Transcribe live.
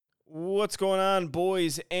What's going on,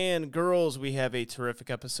 boys and girls? We have a terrific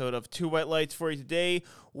episode of Two White Lights for you today.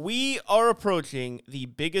 We are approaching the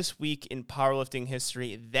biggest week in powerlifting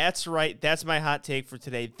history. That's right. That's my hot take for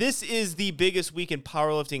today. This is the biggest week in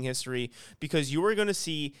powerlifting history because you are going to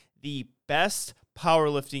see the best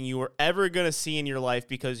powerlifting you are ever going to see in your life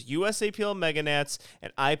because USAPL Meganats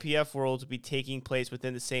and IPF Worlds will be taking place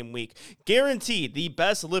within the same week. Guaranteed, the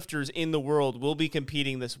best lifters in the world will be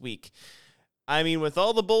competing this week. I mean, with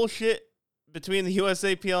all the bullshit between the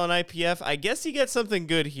USAPL and IPF, I guess you get something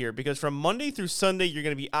good here because from Monday through Sunday, you're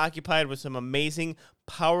going to be occupied with some amazing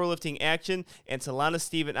powerlifting action. And Solana,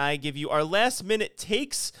 Steve, and I give you our last-minute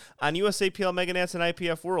takes on USAPL Meganats and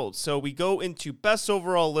IPF Worlds. So we go into best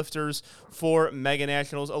overall lifters for Mega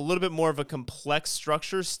Nationals, a little bit more of a complex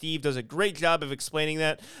structure. Steve does a great job of explaining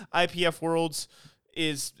that. IPF Worlds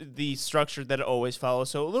is the structure that it always follows.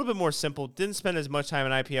 So a little bit more simple. Didn't spend as much time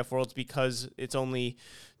in IPF Worlds because it's only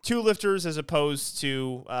two lifters as opposed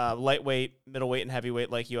to lightweight, middleweight, and heavyweight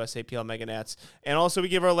like USAPL Meganats. And also we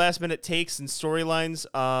give our last-minute takes and storylines,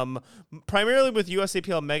 primarily with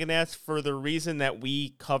USAPL Meganats for the reason that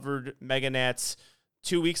we covered Meganats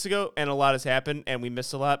 2 weeks ago, and a lot has happened, and we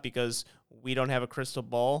missed a lot because we don't have a crystal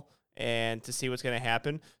ball and to see what's going to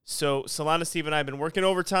happen. So Solana, Steve, and I have been working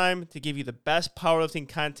overtime to give you the best powerlifting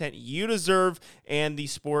content you deserve and the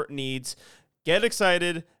sport needs. Get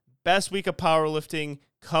excited. Best week of powerlifting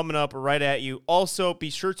coming up right at you. Also, be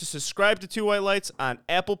sure to subscribe to Two White Lights on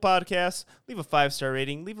Apple Podcasts. Leave a 5-star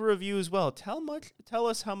rating. Leave a review as well. Tell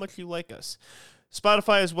us how much you like us.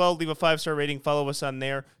 Spotify as well. Leave a 5-star rating. Follow us on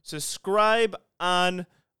there. Subscribe on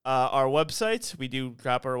our website. We do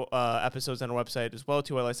drop our episodes on our website as well,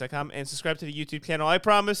 twowhitelights.com, and subscribe to the YouTube channel. I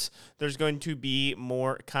promise there's going to be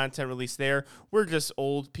more content released there. We're just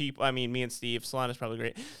old people. I mean, me and Steve. Solana's probably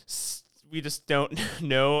great. We just don't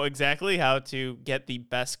know exactly how to get the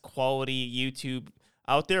best quality YouTube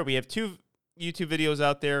out there. We have 2 YouTube videos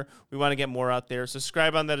out there. We want to get more out there.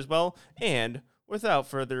 Subscribe on that as well. And without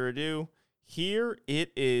further ado, here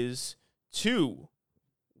it is, Two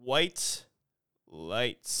White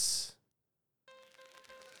Lights.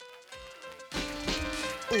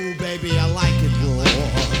 Oh, baby, I like it raw.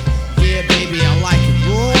 Yeah, baby, I like it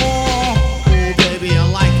raw. Oh, baby, I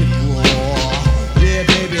like it raw. Yeah,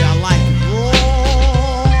 baby, I like it raw.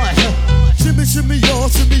 Shimmy, shimmy, y'all,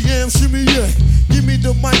 shimmy, yam, shimmy, yeah. Give me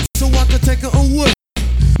the mic so I can take it away.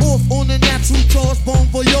 Off on the natural charge, bon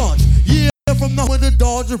voyage. Yeah, from the with the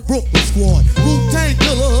Dodger Brooklyn squad. Wu-Tang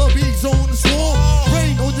Killer, bees on the swarm.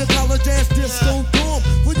 Rain on your college ass disco dorm.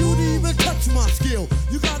 For you to even touch my skill,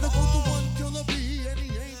 you gotta go to one killer bee, and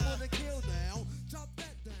he ain't gonna kill now. Chop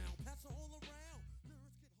that down, pass it all around.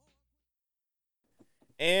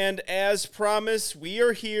 And as promised, we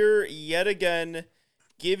are here yet again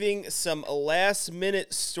giving some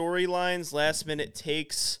last-minute storylines, last-minute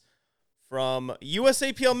takes from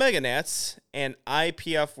USAPL Meganats and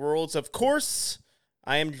IPF Worlds. Of course,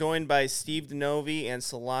 I am joined by Steve DeNovi and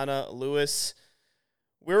Solana Lewis.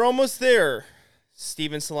 We're almost there,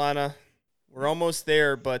 Steve and Solana. We're almost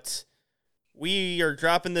there, but we are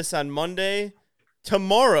dropping this on Monday.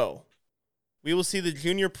 Tomorrow, we will see the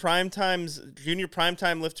junior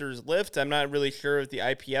primetime lifters lift. I'm not really sure of the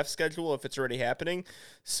IPF schedule, if it's already happening.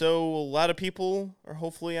 So a lot of people are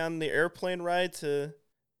hopefully on the airplane ride to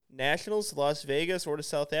Nationals, Las Vegas, or to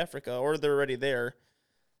South Africa, or they're already there,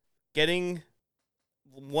 getting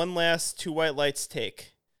one last Two White Lights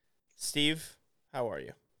take. Steve, how are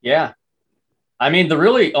you? Yeah. I mean, the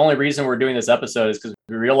really only reason we're doing this episode is because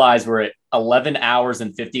we realize we're at 11 hours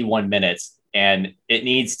and 51 minutes, and it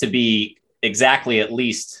needs to be exactly at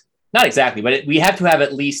least, not exactly, but we have to have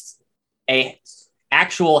at least a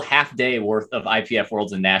actual half day worth of IPF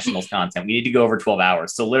Worlds and Nationals content. We need to go over 12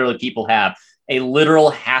 hours. So literally people have a literal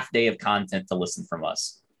half day of content to listen from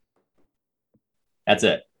us. That's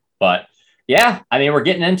it. But yeah, I mean, we're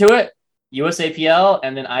getting into it. USAPL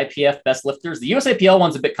and then IPF best lifters. The USAPL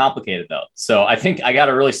one's a bit complicated though. So I think I got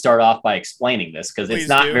to really start off by explaining this because it's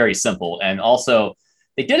not very simple. And also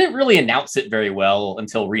they didn't really announce it very well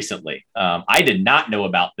until recently. I did not know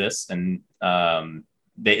about this, and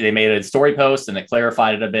they made a story post and it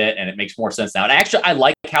clarified it a bit, and it makes more sense now. And actually, I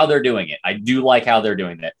like how they're doing it. I do like how they're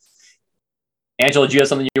doing it. Angela, do you have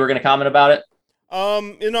something you were going to comment about it?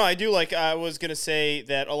 I do like, I was going to say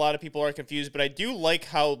that a lot of people are confused, but I do like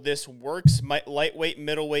how this works. Lightweight,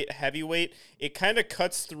 middleweight, heavyweight. It kind of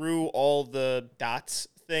cuts through all the dots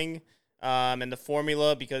thing and the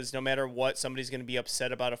formula, because no matter what, somebody's going to be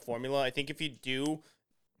upset about a formula. I think if you do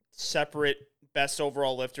separate best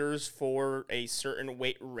overall lifters for a certain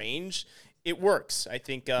weight range, it works. I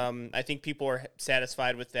think people are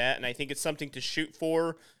satisfied with that, and I think it's something to shoot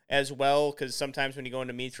for as well, because sometimes when you go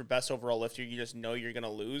into meets for best overall lifter, you just know you're going to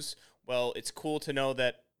lose. Well, it's cool to know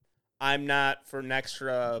that I'm not, for an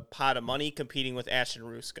extra pot of money, competing with Ashton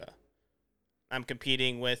Ruska. I'm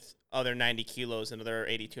competing with other 90 kilos and other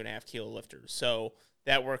 82.5 kilo lifters. So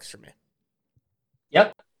that works for me.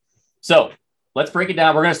 Yep. So let's break it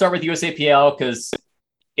down. We're going to start with USAPL because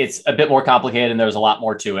it's a bit more complicated and there's a lot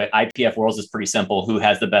more to it. IPF Worlds is pretty simple. Who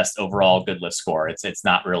has the best overall good lift score? It's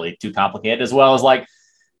not really too complicated, as well as like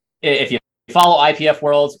if you follow IPF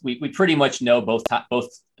Worlds, we pretty much know both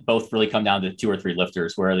really come down to 2 or 3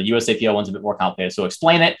 lifters, where the USAPL one's a bit more complicated. So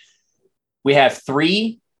explain it. We have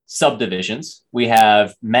 3 subdivisions. We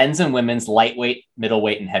have men's and women's lightweight,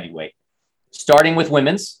 middleweight, and heavyweight. Starting with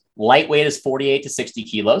women's, lightweight is 48 to 60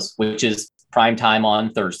 kilos, which is prime time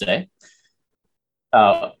on Thursday.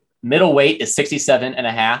 Middleweight is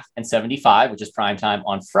 67.5 and 75, which is prime time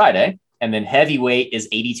on Friday. And then heavyweight is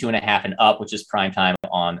 82.5 and up, which is prime time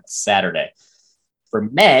on Saturday. For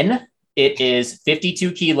men, it is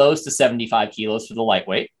 52 kilos to 75 kilos for the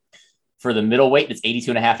lightweight. For the middleweight, it's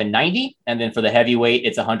 82.5 and 90. And then for the heavyweight,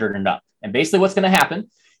 it's 100 and up. And basically what's going to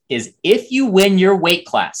happen is if you win your weight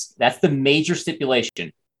class, that's the major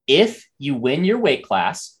stipulation. If you win your weight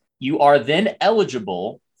class, you are then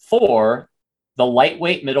eligible for the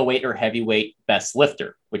lightweight, middleweight, or heavyweight best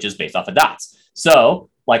lifter, which is based off of dots. So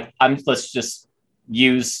like let's just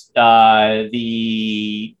use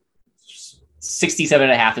the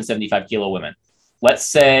 67.5 and 75 kilo women. Let's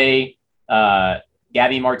say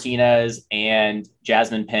Gabby Martinez and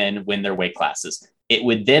Jasmine Penn win their weight classes. It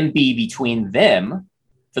would then be between them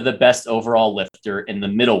for the best overall lifter in the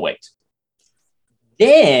middleweight.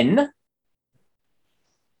 Then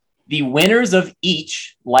the winners of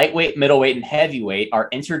each lightweight, middleweight, and heavyweight are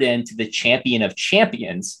entered into the champion of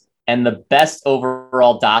champions, and the best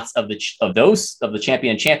overall dots of the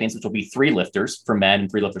champion and champions, which will be 3 lifters for men and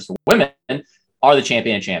 3 lifters for women, are the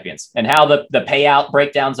champion and champions. And how the payout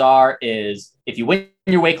breakdowns are is if you win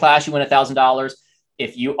your weight class, you win $1,000.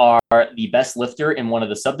 If you are the best lifter in one of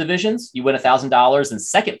the subdivisions, you win $1,000, and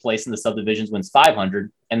second place in the subdivisions wins $500,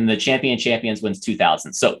 and the champion champions wins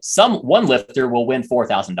 $2,000. So one lifter will win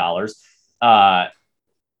 $4,000,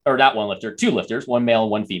 or not one lifter, 2 lifters, 1 male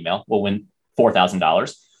and 1 female will win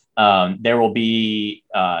 $4,000. There will be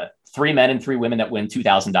 3 men and 3 women that win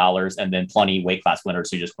 $2,000, and then plenty weight class winners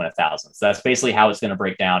who just win $1,000. So that's basically how it's going to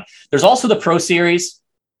break down. There's also the Pro Series,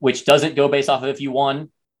 which doesn't go based off of if you won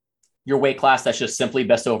your weight class. That's just simply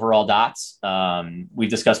best overall dots. We've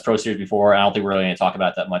discussed Pro Series before. I don't think we're really going to talk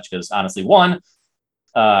about that much because honestly, 1,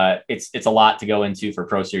 it's a lot to go into for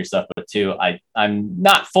Pro Series stuff, but 2, I'm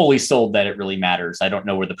not fully sold that it really matters. I don't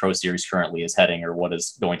know where the Pro Series currently is heading or what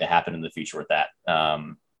is going to happen in the future with that.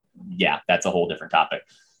 Yeah, that's a whole different topic.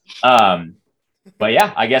 But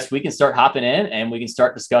yeah, I guess we can start hopping in and we can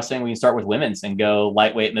start discussing. We can start with women's and go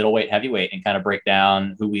lightweight, middleweight, heavyweight, and kind of break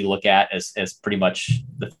down who we look at as pretty much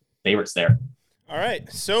the favorites there. All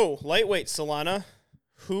right. So lightweight, Solana,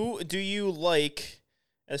 who do you like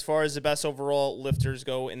as far as the best overall lifters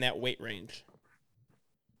go in that weight range?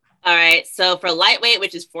 All right. So for lightweight,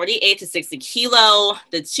 which is 48 to 60 kilo,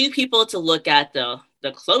 the 2 people to look at the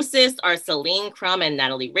closest are Celine Crum and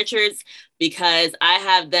Natalie Richards, because I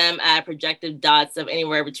have them at projected dots of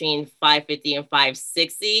anywhere between 550 and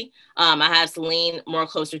 560. I have Celine more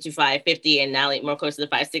closer to 550 and Natalie more closer to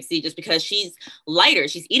 560, just because she's lighter.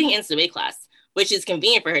 She's eating into the weight class, which is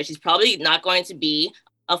convenient for her. She's probably not going to be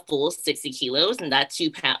a full 60 kilos, and that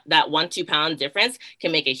 1 2 pound difference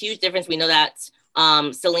can make a huge difference. We know that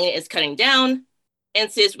Selena is cutting down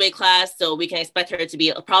into his weight class, so we can expect her to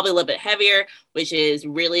be probably a little bit heavier, which is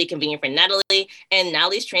really convenient for Natalie. And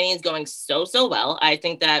Natalie's training is going so well. I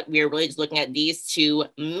think that we're really just looking at these 2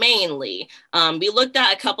 mainly. We looked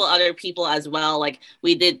at a couple other people as well. Like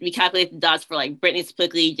we calculated the dots for like Brittany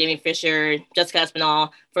Splickley, Jamie Fisher, Jessica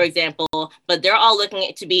Espinal, for example, but they're all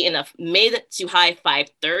looking to be in the mid to high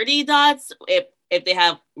 530 dots if they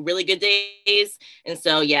have really good days. And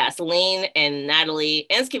so, yeah, Celine and Natalie,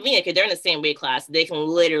 and it's convenient because they're in the same weight class. They can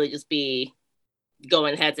literally just be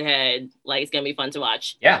going head to head. Like, it's going to be fun to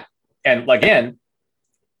watch. Yeah. And again,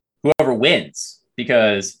 whoever wins,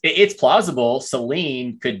 because it's plausible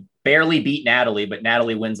Celine could barely beat Natalie, but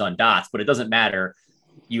Natalie wins on dots, but it doesn't matter.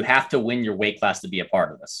 You have to win your weight class to be a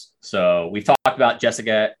part of this. So we've talked about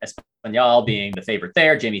Jessica Espinal being the favorite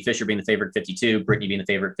there, Jamie Fisher being the favorite 52, Brittany being the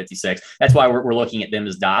favorite 56. That's why we're looking at them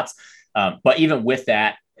as dots. But even with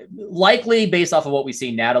that, likely based off of what we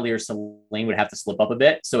see, Natalie or Celine would have to slip up a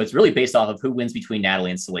bit. So it's really based off of who wins between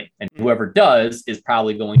Natalie and Celine. And whoever does is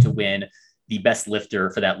probably going to win the best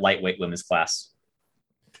lifter for that lightweight women's class.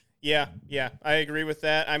 Yeah, I agree with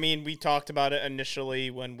that. I mean, we talked about it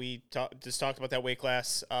initially when we talked about that weight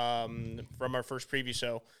class from our first preview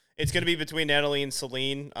show. It's going to be between Natalie and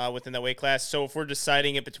Celine within that weight class. So if we're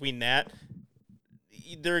deciding it between that,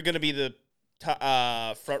 they're going to be the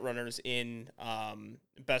front runners in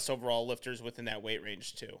best overall lifters within that weight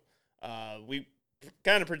range too. We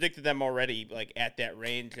kind of predicted them already, like at that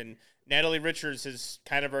range, and Natalie Richards has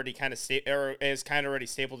kind of already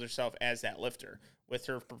stapled herself as that lifter with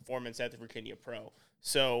her performance at the Virginia Pro.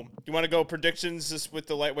 So, you want to go predictions just with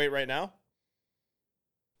the lightweight right now?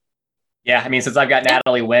 Yeah, I mean, since I've got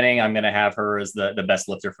Natalie winning, I'm going to have her as the best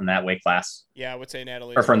lifter from that weight class. Yeah, I would say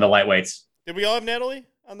Natalie. Or from the lightweights. Did we all have Natalie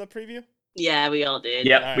on the preview? Yeah, we all did.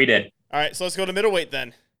 Yep, right. We did. All right, so let's go to middleweight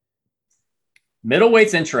then.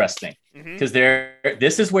 Middleweight's interesting because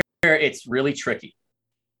this is where it's really tricky.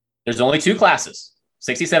 There's only two classes,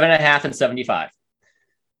 67.5 and 75.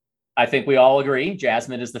 I think we all agree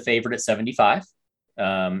Jasmine is the favorite at 75.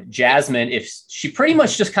 Jasmine, if she pretty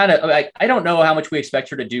much just kind of, I don't know how much we expect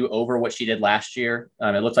her to do over what she did last year.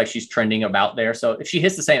 It looks like she's trending about there. So if she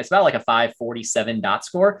hits the same, it's about like a 547 dot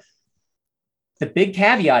score. The big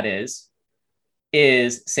caveat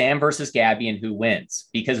is Sam versus Gabby and who wins,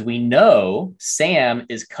 because we know Sam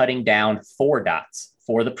is cutting down 4 dots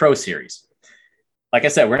for the Pro Series. Like I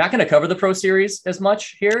said, we're not going to cover the Pro Series as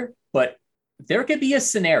much here, but there could be a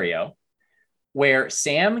scenario where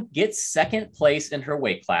Sam gets second place in her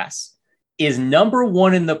weight class, is number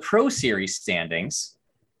 1 in the Pro Series standings.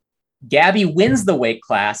 Gabby wins the weight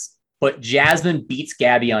class, but Jasmine beats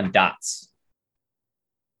Gabby on dots.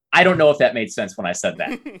 I don't know if that made sense when I said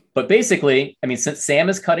that, but basically, I mean, since Sam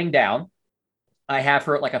is cutting down, I have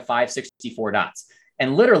her at like a 564 dots.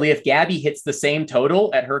 And literally, if Gabby hits the same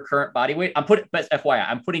total at her current body weight, but FYI,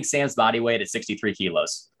 I'm putting Sam's body weight at 63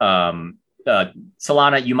 kilos.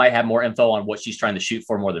 Solana, you might have more info on what she's trying to shoot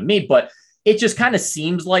for more than me, but it just kind of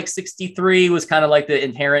seems like 63 was kind of like the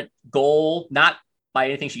inherent goal, not by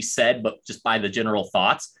anything she said, but just by the general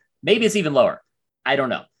thoughts. Maybe it's even lower. I don't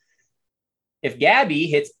know. If Gabby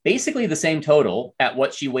hits basically the same total at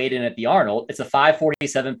what she weighed in at the Arnold, it's a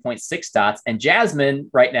 547.6 dots. And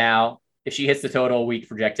Jasmine right now, if she hits the total we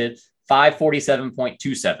projected,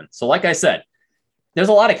 547.27. So like I said, there's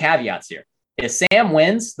a lot of caveats here. If Sam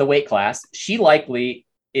wins the weight class, she likely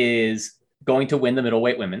is going to win the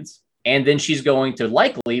middleweight women's. And then she's going to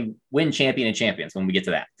likely win champion and champions when we get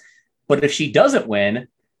to that. But if she doesn't win,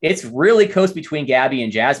 it's really close between Gabby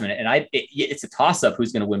and Jasmine. And it's a toss-up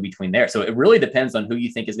who's going to win between there. So it really depends on who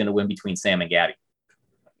you think is going to win between Sam and Gabby.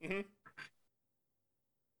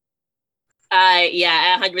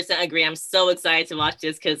 Yeah, I 100% agree. I'm so excited to watch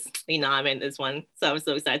this because, I'm in this one. So I'm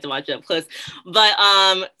so excited to watch it up close. But,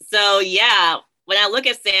 so yeah, when I look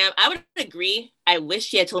at Sam, I would agree. I wish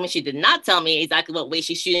she had told me. She did not tell me exactly what weight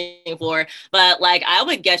she's shooting for, but like I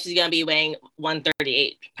would guess she's gonna be weighing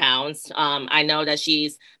 138 pounds. I know that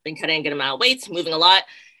she's been cutting a good amount of weight, moving a lot,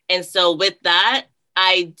 and so with that,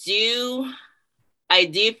 I do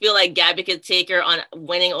feel like Gabby could take her on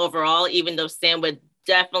winning overall, even though Sam would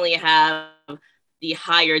definitely have the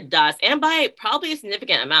higher dots and by probably a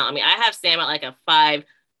significant amount. I mean, I have Sam at like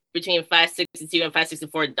between 562 and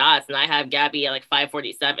 564 dots, and I have Gabby at like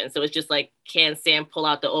 547. So it's just like, can Sam pull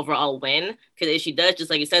out the overall win? Because if she does, just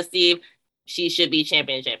like you said, Steve, she should be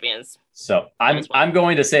champions. So I'm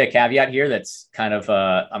going to say a caveat here that's kind of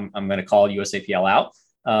I'm going to call USAPL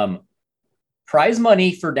out. Prize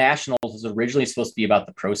money for nationals was originally supposed to be about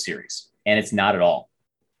the Pro Series, and it's not at all.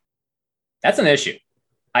 That's an issue.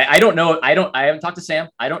 I don't know. I haven't talked to Sam.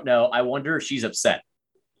 I don't know. I wonder if she's upset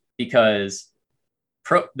because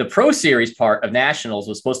the Pro Series part of nationals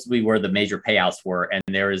was supposed to be where the major payouts were, and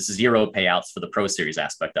there is 0 payouts for the Pro Series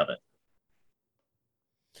aspect of it.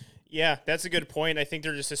 Yeah, that's a good point. I think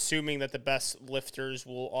they're just assuming that the best lifters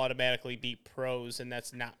will automatically be pros, and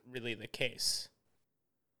that's not really the case.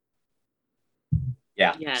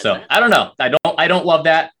 Yeah. So I don't know. I don't love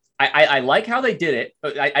that. I like how they did it.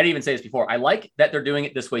 I didn't even say this before. I like that they're doing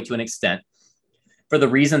it this way to an extent for the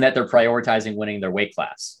reason that they're prioritizing winning their weight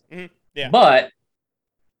class. Mm-hmm. Yeah. But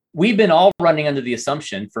we've been all running under the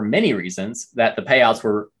assumption for many reasons that the payouts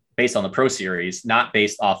were based on the Pro Series, not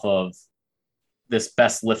based off of this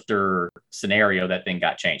best lifter scenario that then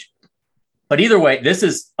got changed. But either way, this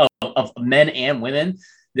is of men and women.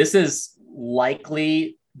 This is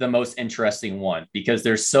likely the most interesting one because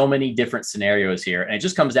there's so many different scenarios here, and it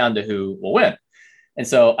just comes down to who will win. And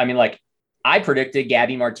so, I mean, like I predicted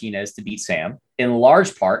Gabby Martinez to beat Sam in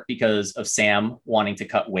large part because of Sam wanting to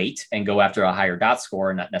cut weight and go after a higher dot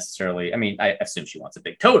score. Not necessarily, I mean, I assume she wants a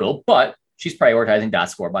big total, but she's prioritizing dot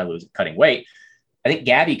score by cutting weight. I think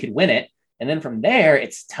Gabby could win it. And then from there,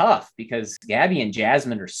 it's tough because Gabby and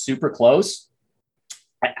Jasmine are super close.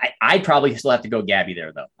 I'd probably still have to go Gabby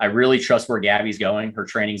there, though. I really trust where Gabby's going. Her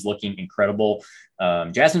training's looking incredible.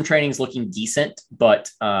 Jasmine training's looking decent, but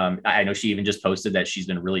I know she even just posted that she's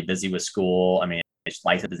been really busy with school. I mean,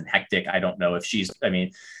 life isn't hectic. I don't know if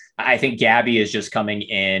I think Gabby is just coming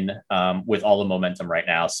in with all the momentum right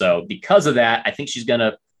now. So because of that, I think she's going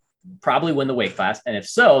to probably win the weight class. And if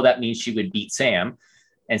so, that means she would beat Sam,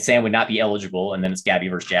 and Sam would not be eligible. And then it's Gabby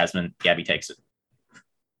versus Jasmine. Gabby takes it.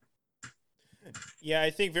 Yeah,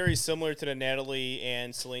 I think very similar to the Natalie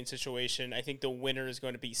and Celine situation. I think the winner is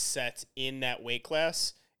going to be set in that weight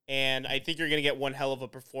class. And I think you're going to get one hell of a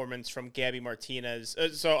performance from Gabby Martinez.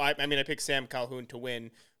 I picked Sam Calhoun to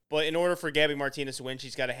win. But in order for Gabby Martinez to win,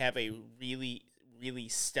 she's got to have a really, really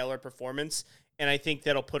stellar performance. And I think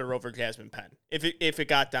that'll put her over Jasmine Penn if it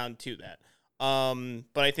got down to that.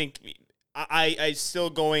 But I think I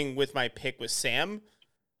still going with my pick with Sam.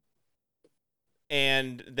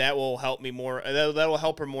 And that will help me more. That will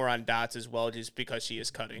help her more on dots as well, just because she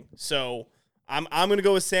is cutting. So I'm gonna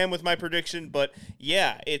go with Sam with my prediction. But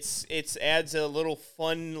yeah, it's adds a little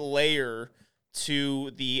fun layer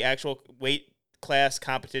to the actual weight class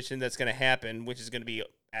competition that's gonna happen, which is gonna be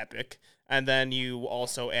epic. And then you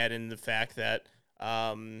also add in the fact that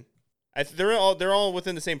they're all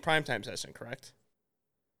within the same primetime session, correct?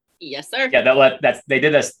 Yes, sir. Yeah, they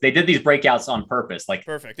did this. They did these breakouts on purpose. Like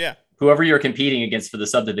perfect. Yeah. Whoever you're competing against for the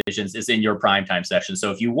subdivisions is in your primetime session.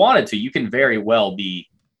 So if you wanted to, you can very well be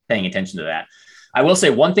paying attention to that. I will say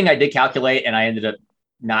one thing I did calculate, and I ended up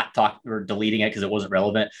not deleting it because it wasn't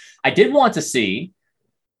relevant. I did want to see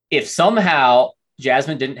if somehow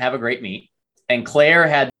Jasmine didn't have a great meet and Claire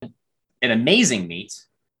had an amazing meet,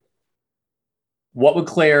 what would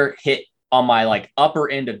Claire hit on my upper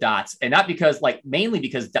end of dots? And not because mainly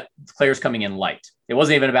because Claire's coming in light. It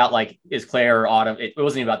wasn't even about is Claire or Autumn. It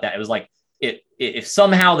wasn't even about that. It was if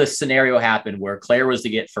somehow this scenario happened where Claire was to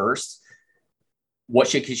get first, what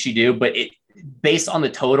could she do? But based on the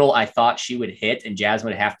total I thought she would hit and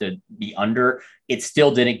Jasmine would have to be under, it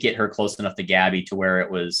still didn't get her close enough to Gabby to where it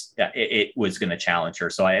was going to challenge her.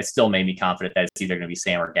 So it still made me confident that it's either going to be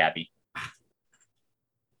Sam or Gabby.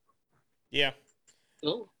 Yeah.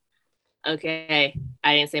 Ooh. Okay,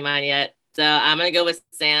 I didn't say mine yet. So I'm going to go with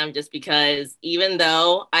Sam just because even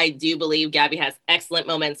though I do believe Gabby has excellent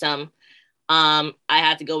momentum, I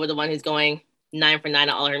have to go with the one who's going 9 for 9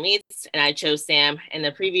 on all her meets. And I chose Sam in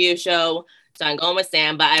the preview show. So I'm going with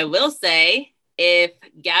Sam. But I will say if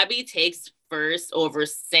Gabby takes first over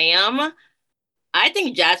Sam, I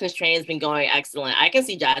think Jasmine's training has been going excellent. I can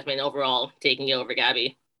see Jasmine overall taking it over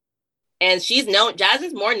Gabby. And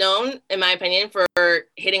Jasmine's more known, in my opinion, for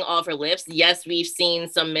hitting all of her lifts. Yes, we've seen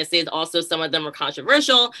some misses. Also, some of them were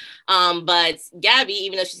controversial. But Gabby,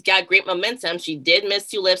 even though she's got great momentum, she did miss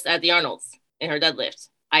 2 lifts at the Arnold's in her deadlift.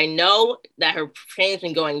 I know that her training's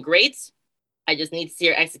been going great. I just need to see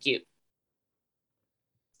her execute.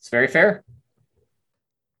 It's very fair.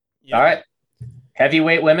 Yep. All right.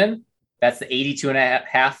 Heavyweight women. That's the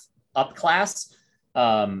 82.5 up class.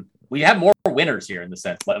 We have more winners here in the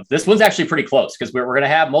sense. This one's actually pretty close because we're going to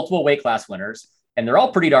have multiple weight class winners, and they're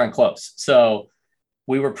all pretty darn close. So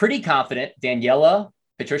we were pretty confident Daniela,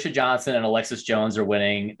 Patricia Johnson, and Alexis Jones are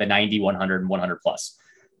winning the 90, 100, and 100 plus.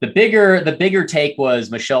 The bigger take was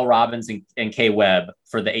Michelle Robbins and Kay Webb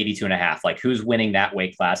for the 82.5. Who's winning that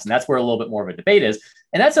weight class? And that's where a little bit more of a debate is.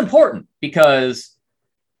 And that's important because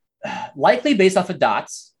likely based off of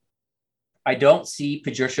dots, I don't see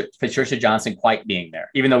Patricia Johnson quite being there,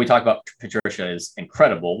 even though we talk about Patricia is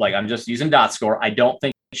incredible. I'm just using dot score. I don't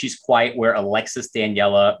think she's quite where Alexis,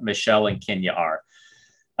 Daniela, Michelle, and Kenya are.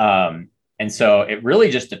 And so it really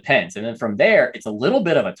just depends. And then from there, it's a little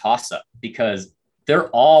bit of a toss up because they're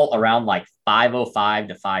all around 505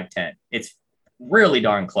 to 510. It's really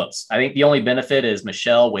darn close. I think the only benefit is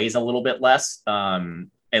Michelle weighs a little bit less,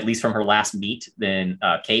 at least from her last meet, than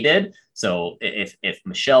Kay did. So if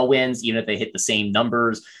Michelle wins, even if they hit the same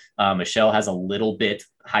numbers, Michelle has a little bit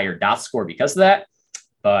higher dot score because of that.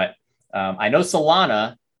 But I know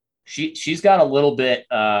Solana, she's got a little bit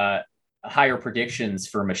higher predictions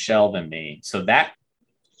for Michelle than me. So that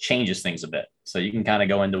changes things a bit. So you can kind of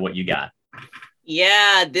go into what you got.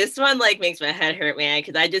 Yeah, this one makes my head hurt, man,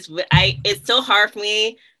 because it's so hard for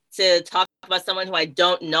me to talk about someone who I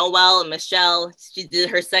don't know well. Michelle, she did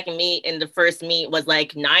her second meet, and the first meet was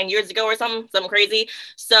 9 years ago or something crazy.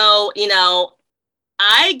 So,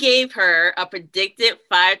 I gave her a predicted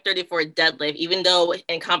 534 deadlift, even though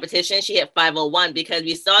in competition she hit 501, because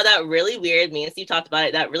we saw that really weird. Me and Steve talked about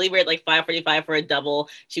it. That really weird, like 545 for a double.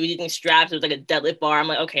 She was using straps. It was like a deadlift bar. I'm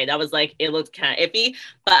like, okay, that was like, it looked kind of iffy.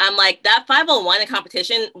 But I'm like, that 501 in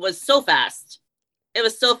competition was so fast. It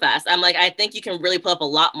was so fast. I'm like, I think you can really put up a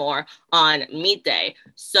lot more on meet day.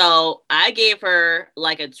 So I gave her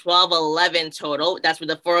like a 1211 total. That's with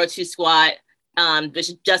the 402 squat, which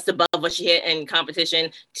is just above what she hit in competition,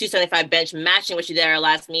 275 bench, matching what she did at her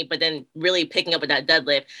last meet, but then really picking up with that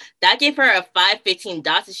deadlift. That gave her a 515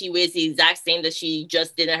 dots, and she weighs the exact same that she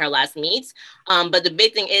just did in her last meet. But the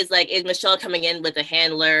big thing is, like, is Michelle coming in with a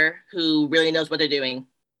handler who really knows what they're doing?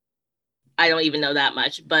 I don't even know that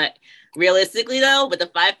much, but realistically though, with the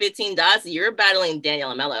 515 dots, you're battling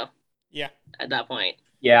Daniela Mello. Yeah. At that point.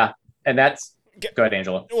 Yeah. And that's, go ahead,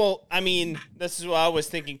 Angela. Well, I mean, this is what I was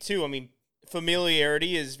thinking too. I mean,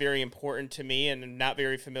 familiarity is very important to me, and I'm not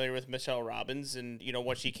very familiar with Michelle Robbins and, you know,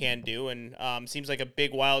 what she can do, and seems like a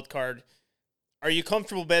big wild card. Are you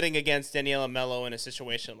comfortable betting against Daniela Mello in a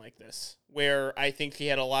situation like this, where I think she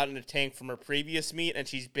had a lot in the tank from her previous meet, and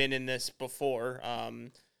she's been in this before?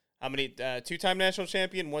 How many, two-time national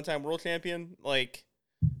champion, one-time world champion? Like,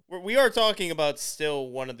 we are talking about still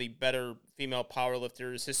one of the better female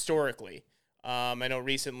powerlifters historically. I know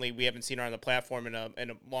recently we haven't seen her on the platform in a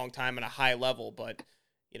long time at a high level, but,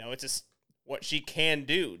 you know, it's just what she can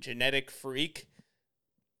do. Genetic freak,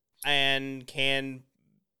 and can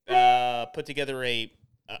put together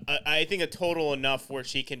I think a total enough where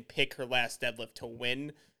she can pick her last deadlift to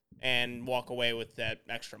win and walk away with that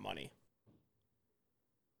extra money.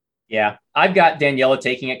 Yeah, I've got Daniela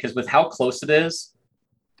taking it because with how close it is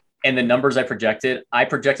and the numbers I projected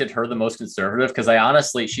her the most conservative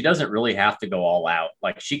because she doesn't really have to go all out.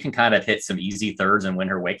 Like, she can kind of hit some easy thirds and win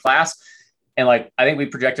her weight class. And like, I think we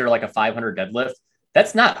projected her like a 500 deadlift.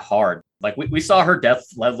 That's not hard. Like, we saw her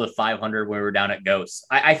deadlift 500 when we were down at Ghosts.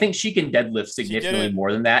 I think she can deadlift significantly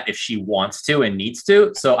more than that if she wants to and needs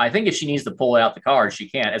to. So I think if she needs to pull it out the card, she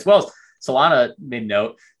can, as well as Solana made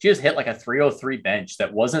note, she just hit like a 303 bench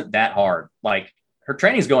that wasn't that hard. Like, her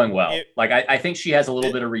training's going well. I think she has a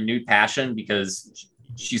little bit of renewed passion because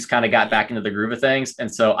she's kind of got back into the groove of things.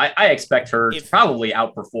 And so I expect her to probably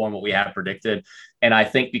outperform what we have predicted. And I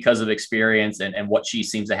think because of experience and what she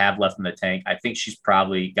seems to have left in the tank, I think she's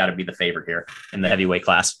probably got to be the favorite here in the heavyweight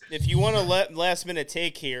class. If you want to let last minute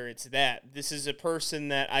take here, it's that. This is a person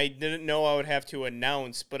that I didn't know I would have to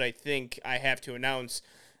announce, but I think I have to announce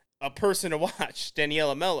a person to watch,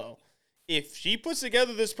 Daniela Mello. If she puts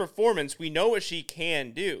together this performance, we know what she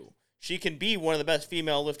can do. She can be one of the best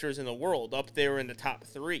female lifters in the world, up there in the top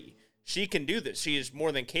 3. She can do this. She is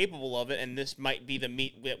more than capable of it, and this might be the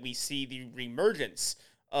meet that we see the reemergence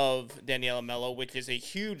of Daniela Mello, which is a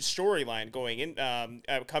huge storyline going in,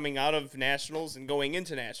 coming out of nationals and going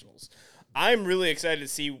into nationals. I'm really excited to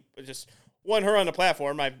see just her on the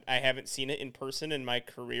platform. I haven't seen it in person in my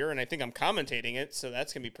career, and I think I'm commentating it, so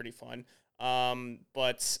that's gonna be pretty fun.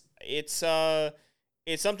 But it's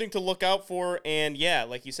something to look out for, and yeah,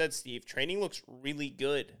 like you said, Steve, training looks really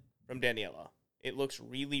good from Daniela. It looks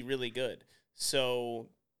really, really good. So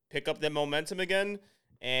pick up that momentum again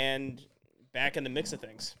and back in the mix of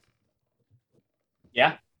things.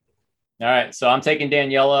 Yeah. All right. So I'm taking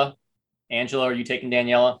Daniela. Angela, are you taking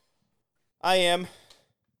Daniela? I am.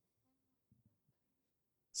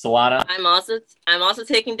 Solana? I'm also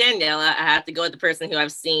taking Daniela. I have to go with the person who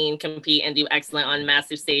I've seen compete and do excellent on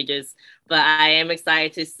massive stages, but I am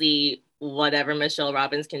excited to see whatever Michelle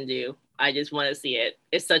Robbins can do. I just want to see it.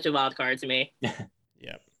 It's such a wild card to me.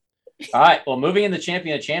 Yeah. All right. Well, moving into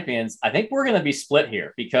Champion of Champions, I think we're going to be split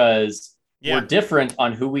here because we're different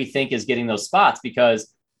on who we think is getting those spots,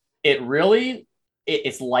 because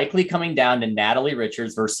it's likely coming down to Natalie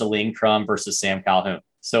Richards versus Celine Crum versus Sam Calhoun.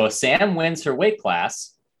 So if Sam wins her weight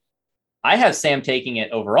class, I have Sam taking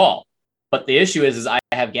it overall. But the issue is I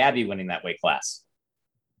have Gabby winning that weight class.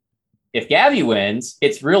 If Gabby wins,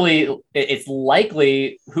 it's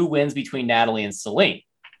likely who wins between Natalie and Celine.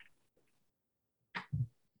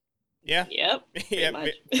 Yeah. Yep.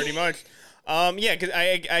 Pretty much. Yeah, because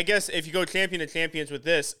I guess if you go champion of champions with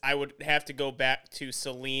this, I would have to go back to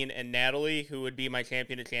Celine and Natalie, who would be my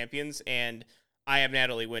champion of champions, and I have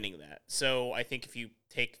Natalie winning that. So I think if you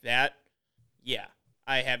take that, yeah,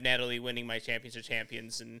 I have Natalie winning my champions of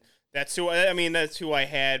champions, and that's who I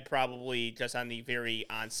had probably just on the very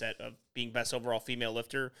onset of being best overall female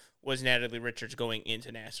lifter was Natalie Richards going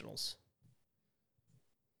into nationals.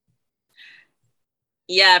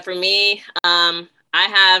 Yeah, for me, I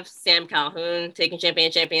have Sam Calhoun taking champion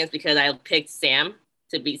of champions because I picked Sam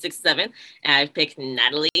to beat 6'7", and I picked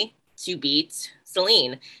Natalie to beat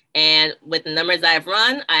Celine. And with the numbers I've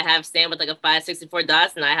run, I have Sam with like a 564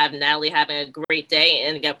 dots, and I have Natalie having a great day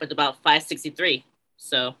and get with about 563.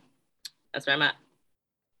 So that's where I'm at.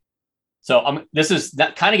 So this is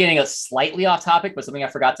kind of getting us slightly off topic, but something I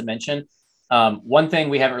forgot to mention. One thing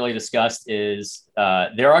we haven't really discussed is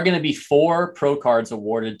there are going to be 4 pro cards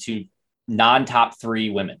awarded to non-top 3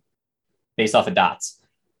 women based off of dots.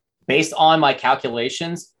 Based on my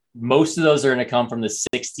calculations, most of those are going to come from the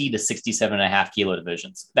 60 to 67.5 kilo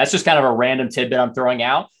divisions. That's just kind of a random tidbit I'm throwing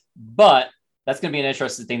out, but that's going to be an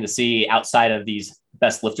interesting thing to see outside of these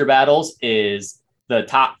best lifter battles is the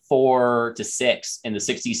top 4 to 6 in the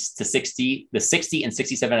 60 to 60, the 60 and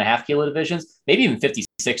 67.5 kilo divisions, maybe even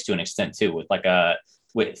 56 to an extent too,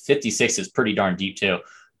 with 56 is pretty darn deep too.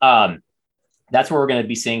 That's where we're going to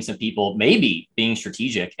be seeing some people maybe being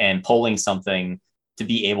strategic and pulling something to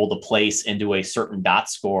be able to place into a certain dot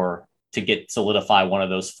score to solidify one of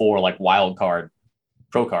those 4 like wild card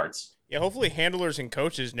pro cards. Yeah, hopefully handlers and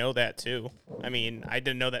coaches know that too. I mean, I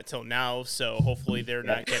didn't know that till now, so hopefully they're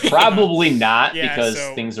not getting probably not because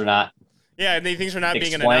things are not. Yeah, things are not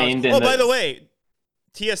being announced. Oh, by the way,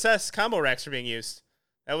 TSS combo racks are being used.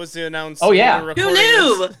 That was announced. Oh yeah, who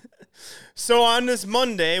knew? So on this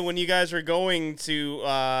Monday, when you guys are going to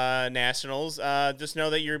nationals, just know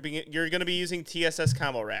that you're going to be using TSS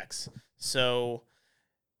combo racks. So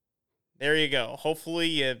there you go. Hopefully,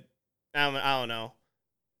 you I don't know,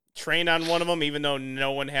 trained on one of them, even though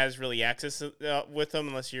no one has really access with them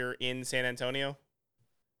unless you're in San Antonio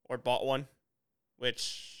or bought one,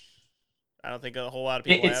 which I don't think a whole lot of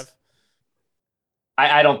people have.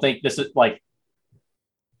 I don't think this is like.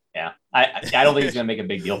 Yeah, I don't think it's going to make a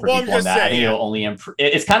big deal for people on that. I think it'll only improve.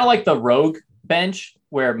 It's kind of like the Rogue bench,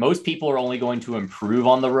 where most people are only going to improve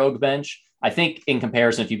on the Rogue bench. I think in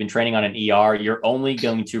comparison, if you've been training on an ER, you're only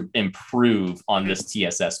going to improve on this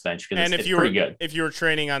TSS bench because it's pretty good. If you were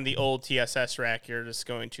training on the old TSS rack, you're just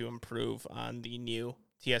going to improve on the new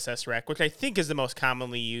TSS rack, which I think is the most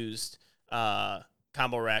commonly used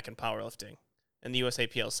combo rack in powerlifting in the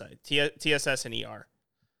USAPL side. TSS and ER.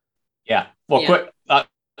 Yeah. Well, quick.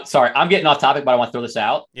 Sorry, I'm getting off topic, but I want to throw this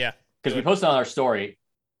out. Yeah. Because we posted on our story.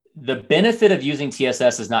 The benefit of using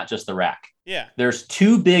TSS is not just the rack. Yeah. There's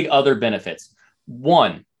 2 big other benefits.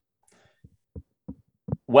 One,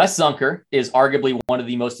 Wes Zunker is arguably one of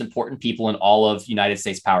the most important people in all of United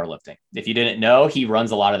States powerlifting. If you didn't know, he runs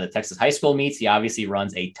a lot of the Texas high school meets. He obviously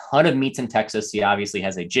runs a ton of meets in Texas. He obviously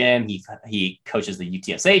has a gym. He coaches the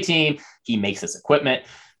UTSA team. He makes this equipment.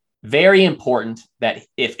 Very important that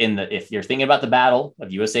if you're thinking about the battle of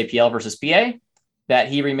USAPL versus PA, that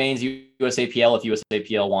he remains USAPL if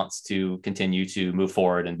USAPL wants to continue to move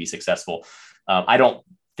forward and be successful. I don't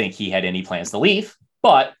think he had any plans to leave,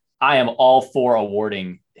 but I am all for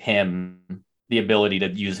awarding him the ability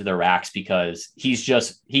to use the racks because he's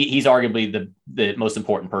arguably the most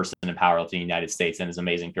important person in powerlifting in the United States and is an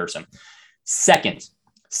amazing person. Second,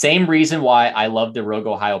 same reason why I love the Rogue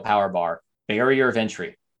Ohio Power Bar, barrier of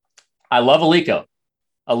entry. I love Eleiko.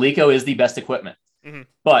 Eleiko is the best equipment,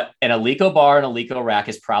 but an Eleiko bar and Eleiko rack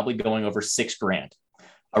is probably going over $6,000.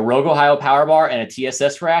 A Rogue Ohio Power Bar and a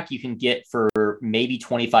TSS rack you can get for maybe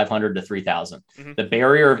 $2,500 to $3,000. The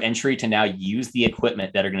barrier of entry to now use the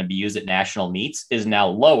equipment that are going to be used at national meets is now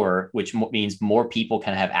lower, which means more people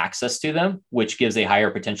can have access to them, which gives a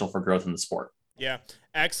higher potential for growth in the sport. Yeah,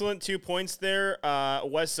 excellent 2 points there.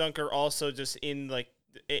 Wes Zunker also just in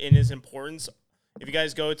his importance. If you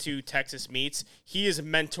guys go to Texas meets, he is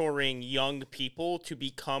mentoring young people to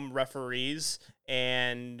become referees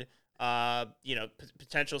and,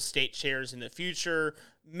 potential state chairs in the future,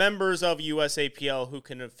 members of USAPL who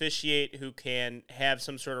can officiate, who can have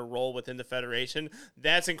some sort of role within the federation.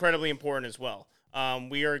 That's incredibly important as well.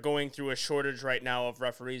 We are going through a shortage right now of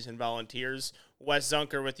referees and volunteers. Wes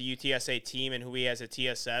Zunker with the UTSA team and who he has at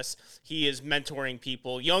TSS, he is mentoring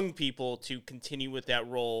people, young people, to continue with that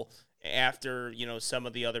role after, some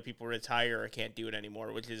of the other people retire or can't do it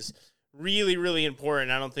anymore, which is really, really important.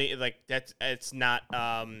 I don't think it's not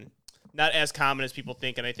as common as people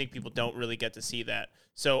think. And I think people don't really get to see that.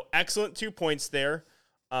 So excellent 2 points there.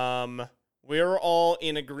 We're all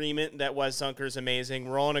in agreement that Wes Zunker is amazing.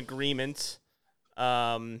 We're all in agreement.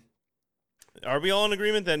 Are we all in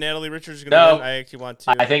agreement that Natalie Richards is going to win? I actually want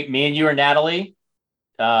to. I think me and you are Natalie.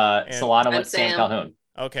 Solana went Sam Calhoun.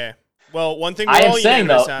 Okay. Well, one thing I am saying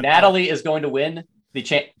though, Natalie is going to win the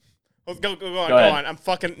Go on. I'm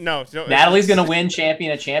fucking no. Natalie's going to win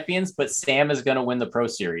Champion of Champions, but Sam is going to win the Pro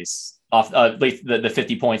Series off the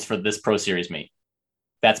 50 points for this Pro Series meet.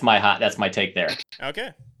 That's my take there. Okay.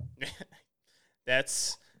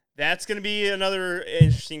 That's That's going to be another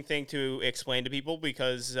interesting thing to explain to people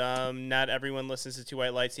because not everyone listens to Two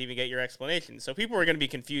White Lights to even get your explanation. So people are going to be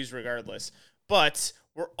confused regardless. But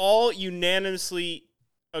we're all unanimously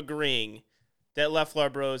agreeing that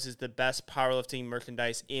Leflar Bros is the best powerlifting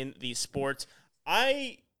merchandise in the sport.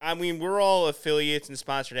 I mean, we're all affiliates and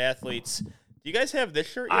sponsored athletes. Do you guys have this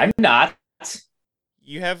shirt yet? I'm not.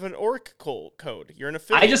 You have an ORC code. You're an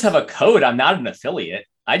affiliate. I just have a code. I'm not an affiliate.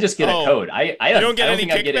 I just get a code. I don't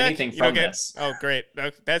think I get anything from this. Oh, great.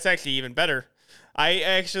 That's actually even better.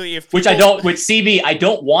 Which CB, I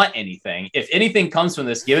don't want anything. If anything comes from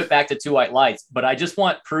this, give it back to Two White Lights. But I just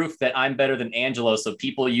want proof that I'm better than Angelo, so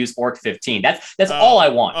people use ORC 15. That's all I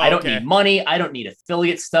want. I don't need money. I don't need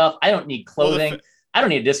affiliate stuff. I don't need clothing. I don't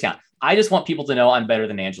need a discount. I just want people to know I'm better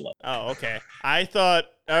than Angelo. Oh, okay. I thought,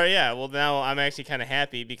 yeah. Well, now I'm actually kind of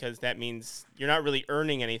happy because that means you're not really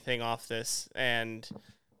earning anything off this, and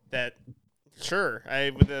that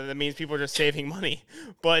means people are just saving money.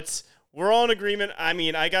 But we're all in agreement. I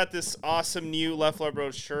mean, I got this awesome new Leflar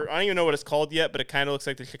Bros shirt. I don't even know what it's called yet, but it kind of looks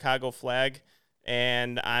like the Chicago flag,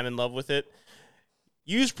 and I'm in love with it.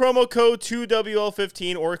 Use promo code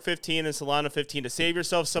 2WL15, ORC15, and Solana15 to save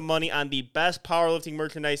yourself some money on the best powerlifting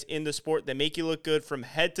merchandise in the sport that make you look good from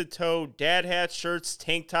head to toe. Dad hats, shirts,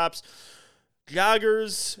 tank tops,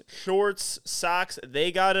 joggers, shorts, socks.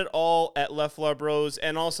 They got it all at Leflar Bros.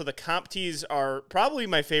 And also the comp tees are probably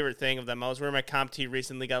my favorite thing of them. I was wearing my comp tee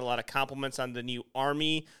recently, got a lot of compliments on the new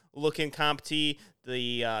Army looking comp tee.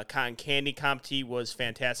 The cotton candy comp tee was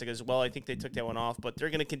fantastic as well. I think they took that one off, but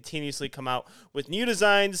they're going to continuously come out with new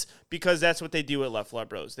designs because that's what they do at Leflar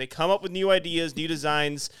Bros. They come up with new ideas, new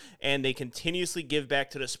designs, and they continuously give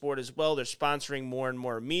back to the sport as well. They're sponsoring more and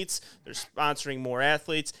more meets. They're sponsoring more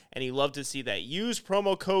athletes, and you love to see that. Use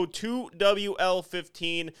promo code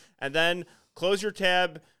 2WL15, and then close your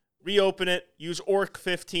tab, reopen it, use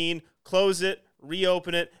ORC15, close it,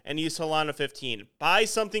 reopen it, and use Solana 15. Buy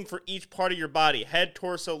something for each part of your body, head,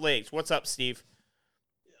 torso, legs. What's up, Steve?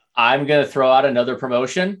 I'm going to throw out another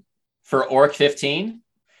promotion for ORC 15.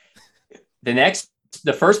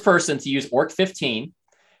 The first person to use ORC 15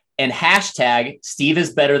 and hashtag Steve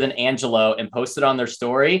is better than Angelo and post it on their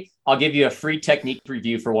story, I'll give you a free technique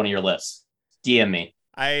review for one of your lifts. DM me.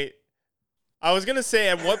 I was going to say,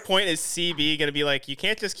 at what point is CB going to be like, you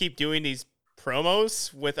can't just keep doing these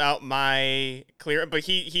promos without my clear, but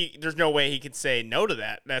he there's no way he could say no to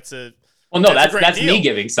that. That's me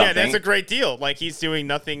giving something. Yeah, that's a great deal. Like, he's doing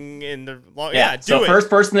nothing in the long. Yeah,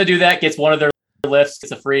 first person to do that gets one of their lifts.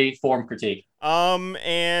 It's a free form critique.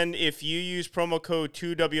 And if you use promo code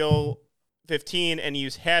 2WL15 and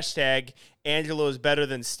use hashtag Angelo is better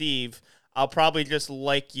than Steve, I'll probably just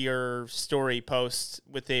like your story post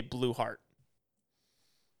with a blue heart.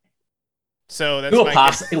 So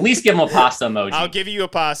that's at least give them a pasta emoji. I'll give you a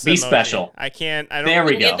pasta Be emoji. Special. I don't. There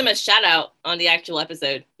we go. Give them a shout out on the actual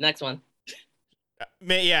episode. Next one.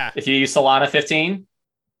 Yeah. If you use Solana 15.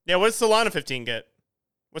 Yeah, what does Solana 15 get?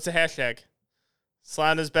 What's the hashtag?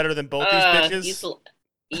 Solana's better than both these bitches?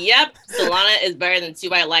 Yep. Solana is better than Two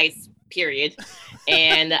White Lights, period.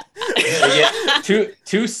 And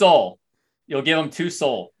two soul. You'll give them 2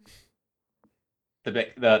 soul.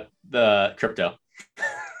 The crypto.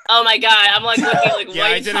 Oh my god! I'm like looking like. Yeah,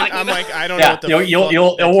 I don't know. What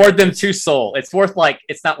you'll award them 2 soul. It's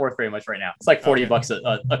it's not worth very much right now. It's like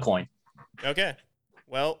 $40 a coin. Okay.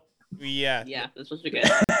 Well, yeah, this was good.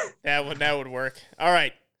 that would work. All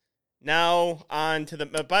right. Now on to the.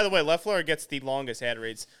 By the way, Leflar gets the longest ad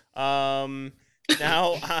reads. Now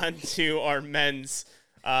on to our men's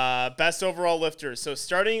best overall lifters. So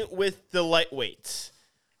starting with the lightweight.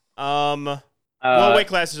 What weight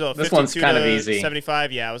class is it? This one's kind of easy.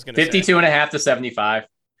 75? Yeah, I was going to say. 52 and a half to 75.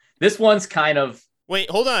 This one's kind of... Wait,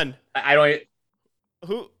 hold on. I don't...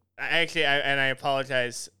 Who... Actually, I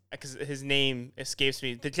apologize because his name escapes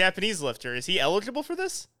me. The Japanese lifter, is he eligible for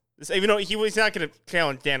this? Even though he's not going to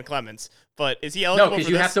challenge Dan Clements, but is he eligible for this? No, because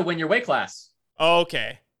you have to win your weight class. Oh,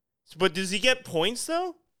 okay. But does he get points,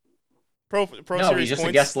 though? Pro no, Series he's just points?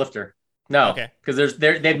 a guest lifter. No, because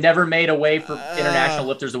they've never made a way for international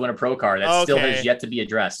lifters to win a pro card. That still has yet to be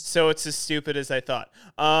addressed. So it's as stupid as I thought.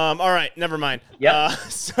 All right, never mind. Yeah.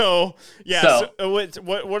 So what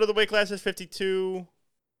are the weight classes? 52,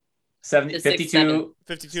 52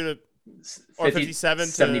 to or 57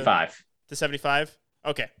 to 75 to 75.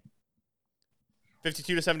 Okay.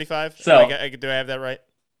 52 to 75. So do I have that right?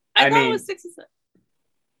 I thought it was 67.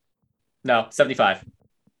 No, 75.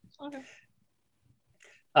 Okay.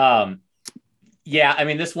 Yeah, I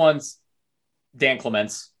mean, this one's Dan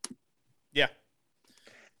Clements. Yeah.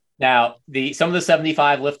 Now, some of the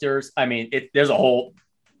 75 lifters, I mean, there's a whole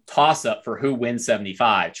toss up for who wins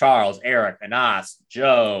 75. Charles, Eric, Anas,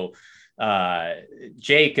 Joe,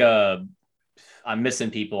 Jacob. I'm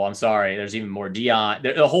missing people. I'm sorry. There's even more. Dion.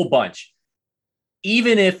 There's a whole bunch.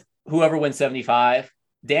 Even if whoever wins 75,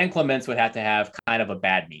 Dan Clements would have to have kind of a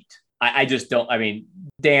bad meet. I just don't. I mean,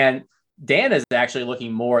 Dan is actually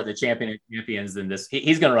looking more at the champion of champions than this.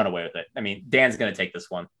 He's going to run away with it. I mean, Dan's going to take this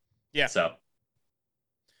one. Yeah. So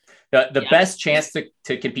the best chance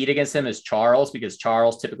to compete against him is Charles, because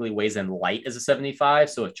Charles typically weighs in light as a 75.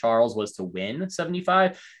 So if Charles was to win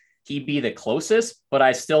 75, he'd be the closest. But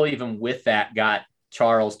I still, even with that, got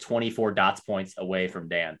Charles 24 dots points away from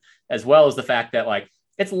Dan, as well as the fact that like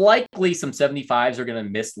it's likely some 75s are going to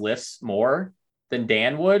miss lifts more than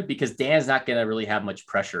Dan would, because Dan's not going to really have much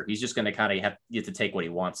pressure. He's just going to kind of get to take what he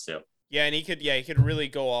wants to. Yeah, and he could really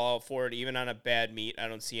go all out for it, even on a bad meet. I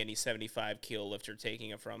don't see any 75 kilo lifter taking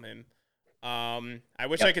it from him. I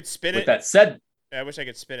wish I could spin it. With that said, I wish I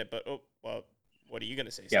could spin it, but what are you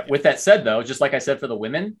gonna say? Yeah, with that said, though, just like I said for the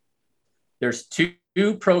women, there's two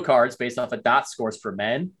pro cards based off of dot scores for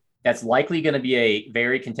men. That's likely going to be a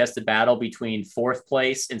very contested battle between 4th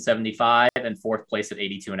place in 75 and 4th place at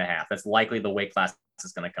 82.5. That's likely the weight class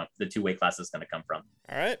is going to come. The 2 weight classes is going to come from.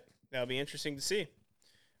 All right, that'll be interesting to see.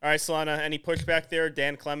 All right, Solana, any pushback there?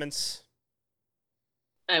 Dan Clements?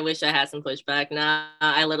 I wish I had some pushback. Nah,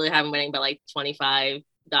 I literally have him winning by like 25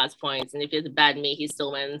 dots points. And if it's a bad meet, he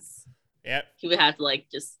still wins. Yep. He would have to like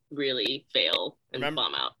just really fail and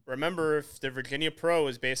bomb out. Remember, if the Virginia Pro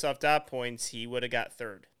was based off dot points, he would have got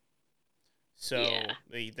 3rd. So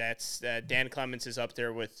that's Dan Clements is up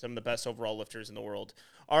there with some of the best overall lifters in the world.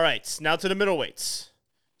 All right, now to the middleweights.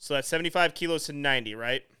 So that's 75 kilos to 90,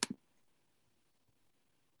 right?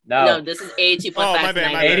 No, this is 82.5 my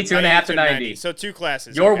bad, 82.5 to 90. So 2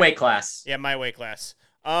 classes. Your weight class. Yeah, my weight class.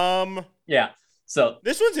 Yeah. So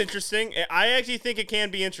this one's interesting. I actually think it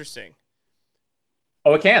can be interesting.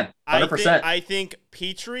 Oh, it can. 100%. I think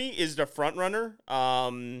Petrie is the front runner.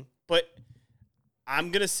 But I'm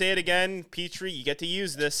going to say it again. Petrie, you get to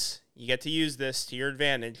use this. You get to use this to your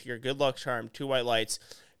advantage, your good luck charm, 2 white lights.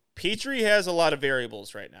 Petrie has a lot of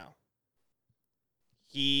variables right now.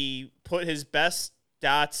 He put his best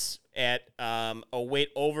dots at a weight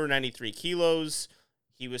over 93 kilos.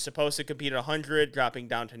 He was supposed to compete at 100, dropping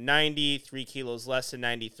down to 90, 3 kilos less than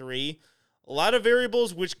 93. A lot of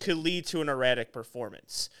variables which could lead to an erratic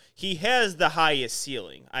performance. He has the highest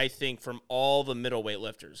ceiling, I think, from all the middleweight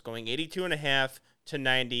lifters, going 82.5 to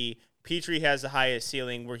 90. Petrie has the highest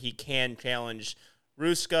ceiling where he can challenge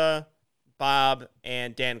Ruska, Bob,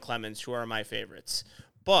 and Dan Clements, who are my favorites.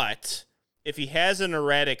 But if he has an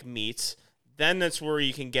erratic meet, then that's where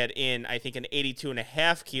you can get in, I think, an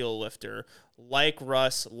 82.5 kilo lifter like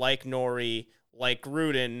Russ, like Nori, like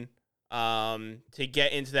Gruden, to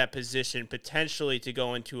get into that position, potentially to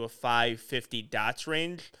go into a 550 dots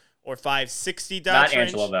range or 560 dots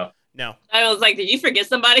range. Not Angelo, though. No. I was like, did you forget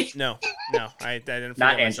somebody? No, I didn't forget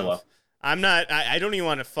Not Angelo. Myself. I'm not, I don't even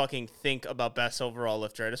want to fucking think about best overall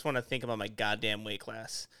lifter. I just want to think about my goddamn weight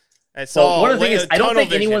class. That's all. One of the things is, I don't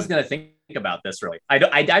think vision. anyone's going to think about this really. I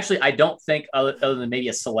don't think other than maybe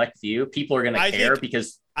a select few, people are going to care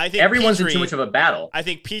because I think everyone's in too much of a battle. I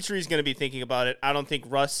think Petrie's going to be thinking about it. I don't think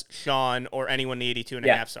Russ, Sean, or anyone in the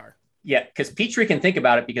 82.5s are. Yeah, because Petrie can think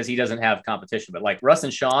about it because he doesn't have competition. But like Russ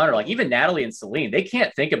and Sean, or like even Natalie and Celine, they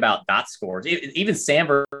can't think about dot scores. Even Sam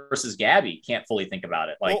versus Gabby can't fully think about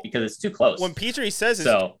it, because it's too close. When Petrie says his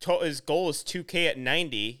goal is 2K at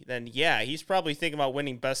 90, then yeah, he's probably thinking about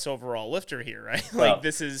winning best overall lifter here, right?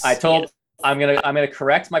 I'm gonna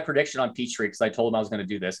correct my prediction on Petrie because I told him I was gonna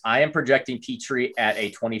do this. I am projecting Petrie at a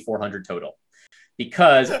 2,400 total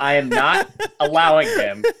because I am not allowing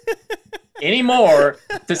him anymore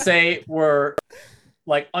to say we're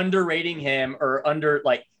like underrating him or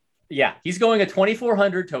he's going a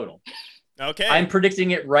 2,400 total. Okay. I'm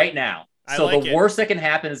predicting it right now. Worst that can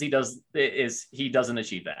happen is he doesn't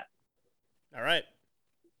achieve that. All right.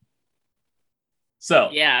 So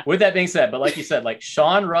with that being said, but like you said, like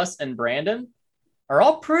Sean, Russ, and Brandon are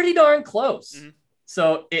all pretty darn close. Mm-hmm.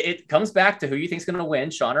 So it comes back to who you think is going to win,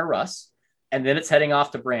 Sean or Russ. And then it's heading off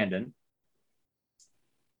to Brandon.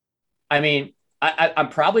 I mean, I'm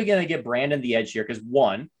probably going to give Brandon the edge here because,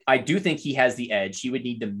 one, I do think he has the edge. He would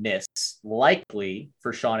need to miss likely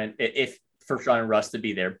for Sean and Russ to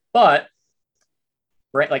be there. But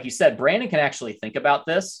like you said, Brandon can actually think about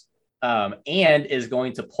this and is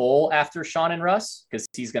going to pull after Sean and Russ because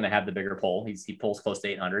he's going to have the bigger pull. He pulls close to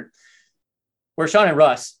 800. Where Sean and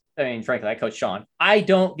Russ, I mean, frankly, I coach Sean. I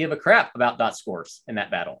don't give a crap about dot scores in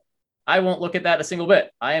that battle. I won't look at that a single bit.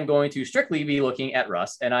 I am going to strictly be looking at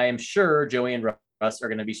Russ, and I am sure Joey and Russ are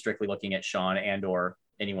going to be strictly looking at Sean and or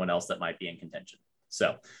anyone else that might be in contention.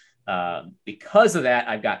 So because of that,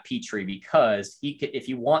 I've got Petrie because if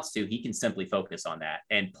he wants to, he can simply focus on that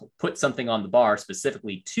and put something on the bar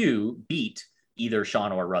specifically to beat either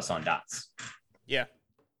Sean or Russ on dots. Yeah.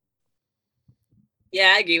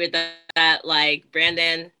 Yeah, I agree with that. Like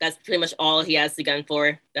Brandon, that's pretty much all he has to gun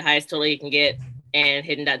for, the highest total he can get and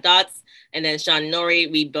hitting that dots. And then Sean Nori,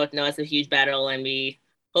 we both know it's a huge battle, and we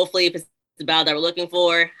hopefully if it's the battle that we're looking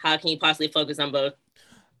for, how can you possibly focus on both?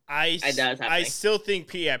 I still think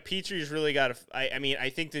Petrie's really got to. I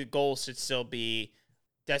think the goal should still be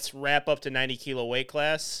let's wrap up to 90 kilo weight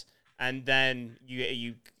class, and then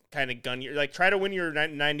you kind of gun your try to win your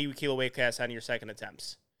 90 kilo weight class on your second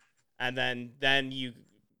attempts, and then you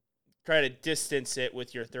try to distance it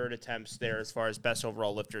with your third attempts there as far as best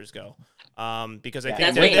overall lifters go. Because I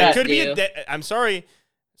think that could be. I'm sorry,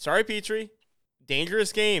 Petrie,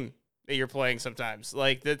 dangerous game that you're playing sometimes.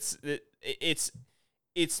 Like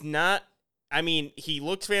it's not. I mean, he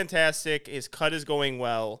looks fantastic. His cut is going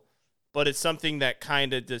well, but it's something that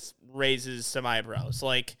kind of just raises some eyebrows.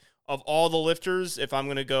 Like, of all the lifters, if I'm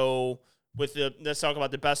going to go with let's talk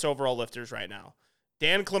about the best overall lifters right now.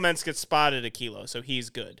 Dan Clements gets spotted a kilo, so he's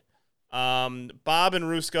good. Bob and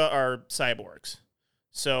Ruska are cyborgs.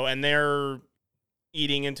 And they're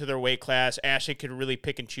eating into their weight class. Ashley could really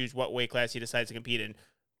pick and choose what weight class he decides to compete in.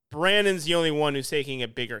 Brandon's the only one who's taking a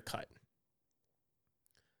bigger cut.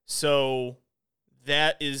 So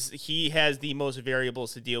he has the most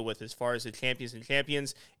variables to deal with as far as the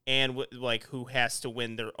champions and who has to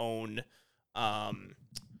win their own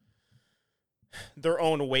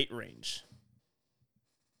weight range.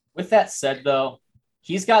 With that said, though,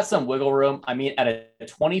 he's got some wiggle room. I mean, at a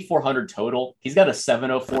 2,400 total, he's got a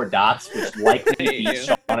 704 dots, which likely beats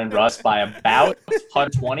Sean and Russ by about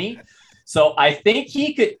 120. So I think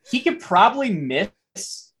he could probably miss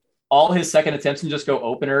all his second attempts and just go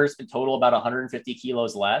openers and total about 150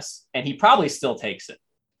 kilos less. And he probably still takes it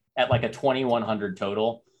at like a 2,100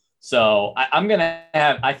 total. So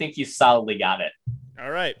I think you solidly got it.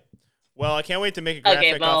 All right. Well, I can't wait to make a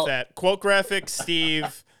graphic off that. Quote graphic,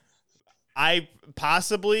 Steve. I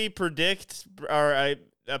possibly predict, or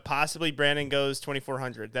possibly Brandon goes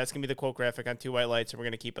 2,400. That's going to be the quote graphic on Two White Lights, and we're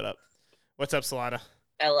going to keep it up. What's up, Solana?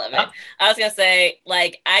 I love it. I was going to say,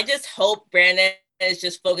 I just hope Brandon is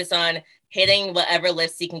just focused on hitting whatever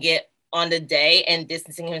lifts he can get on the day and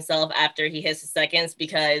distancing himself after he hits the seconds,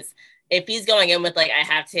 because if he's going in with I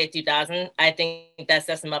have to hit 2,000, I think that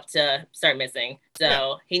sets him up to start missing.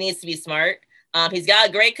 So He needs to be smart. He's got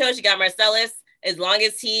a great coach. He got Marcellus. As long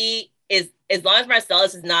as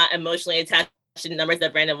Marcellus is not emotionally attached to the numbers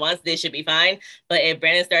that Brandon wants, they should be fine. But if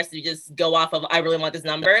Brandon starts to just go off of, I really want this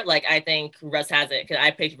number, I think Russ has it, because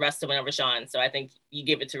I picked Russ to win over Sean. So I think you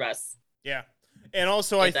give it to Russ. Yeah. And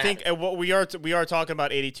also, I think what we are talking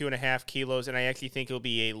about 82.5 kilos, and I actually think it'll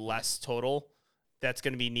be a less total that's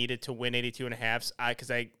going to be needed to win 82.5.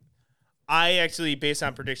 Because I actually, based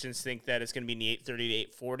on predictions, think that it's going to be in the 830 to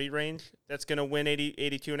 840 range that's going to win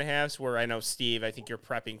 82.5. Where I know, Steve, I think you're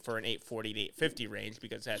prepping for an 840 to 850 range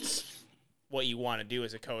because that's what you want to do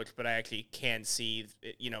as a coach. But I actually can see,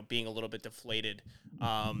 being a little bit deflated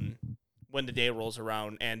when the day rolls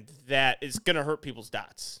around, and that is going to hurt people's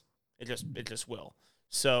dots. It just will.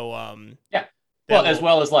 So yeah. Well, as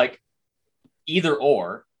well as either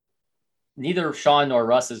or, neither Sean nor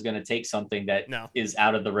Russ is going to take something that is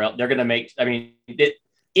out of the realm. They're going to make. I mean,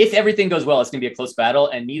 if everything goes well, it's going to be a close battle,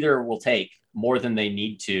 and neither will take more than they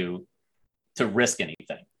need to risk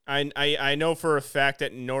anything. I know for a fact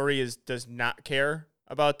that Nori does not care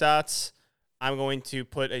about dots. I'm going to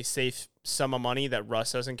put a safe sum of money that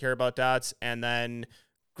Russ doesn't care about dots, and then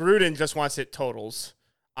Gruden just wants it totals.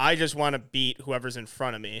 I just want to beat whoever's in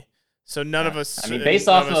front of me. So none of us. I mean, based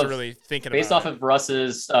off of really thinking based off of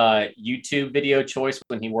Russ's YouTube video choice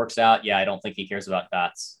when he works out, I don't think he cares about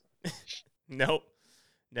dots. Nope.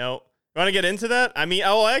 You want to get into that? I mean,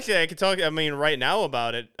 actually, I could talk. I mean, right now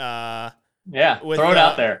about it. Throw it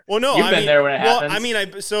out there. Well, no, you've been there when it happens. I mean,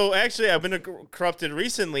 I've been corrupted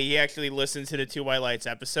recently. He actually listened to the Two White Lights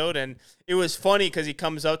episode, and it was funny because he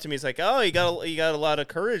comes up to me. He's like, "Oh, you got a lot of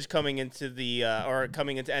courage coming into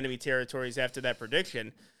coming into enemy territories after that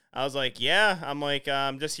prediction." I was like, "Yeah." I'm like,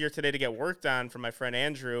 "I'm just here today to get worked on from my friend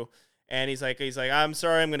Andrew," and he's like, "I'm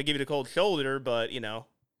sorry, I'm going to give you the cold shoulder, but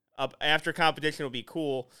after competition will be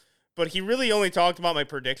cool." But he really only talked about my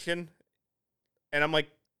prediction, and I'm like,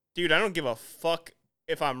 dude, I don't give a fuck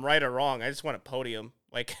if I'm right or wrong. I just want a podium.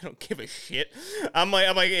 I don't give a shit. I'm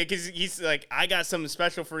like, because he's like, I got something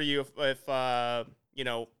special for you if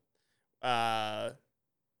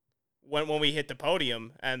when we hit the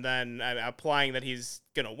podium, and then I'm applying that he's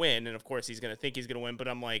gonna win, and of course he's gonna think he's gonna win, but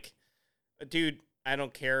I'm like, dude, I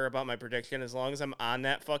don't care about my prediction as long as I'm on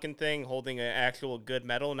that fucking thing holding an actual good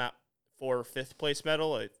medal, not for 5th place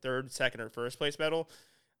medal, a 3rd, 2nd, or 1st place medal.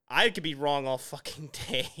 I could be wrong all fucking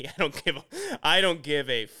day. I don't give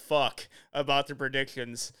a fuck about the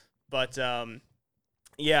predictions. But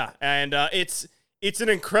yeah, and it's an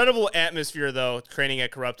incredible atmosphere though, training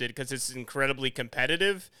at Corrupted, because it's incredibly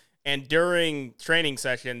competitive. And during training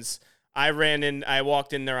sessions, I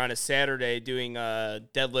walked in there on a Saturday doing a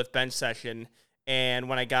deadlift bench session, and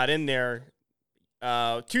when I got in there,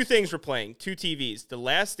 2 things were playing, 2 TVs: The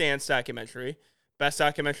Last Dance documentary, best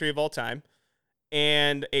documentary of all time,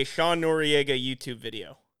 and a Sean Noriega YouTube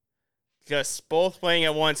video. Just both playing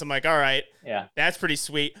at once. I'm like, all right, yeah, that's pretty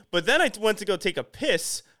sweet. But then I went to go take a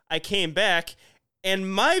piss. I came back,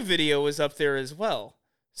 and my video was up there as well.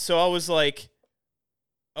 So I was like,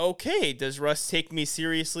 okay, does Russ take me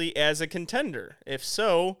seriously as a contender? If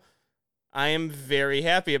so, I am very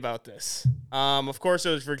happy about this. Of course,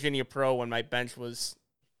 it was Virginia Pro when my bench was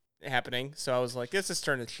happening. So I was like, let's just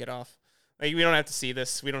turn this shit off. Like, we don't have to see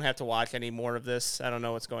this. We don't have to watch any more of this. I don't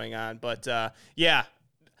know what's going on. But, yeah.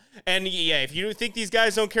 And, yeah, if you think these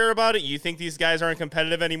guys don't care about it, you think these guys aren't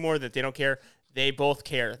competitive anymore, that they don't care, they both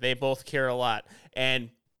care. They both care a lot. And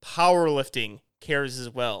powerlifting cares as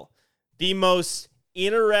well. The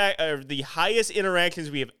highest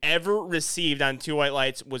interactions we have ever received on Two White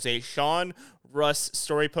Lights was a Sean Russ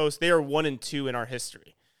story post. They are 1 and 2 in our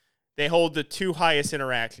history. They hold the 2 highest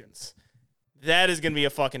interactions. That is going to be a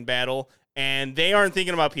fucking battle. And they aren't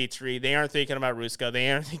thinking about Petrie. They aren't thinking about Ruska. They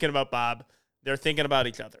aren't thinking about Bob. They're thinking about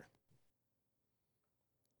each other.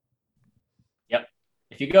 Yep.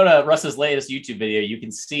 If you go to Russ's latest YouTube video, you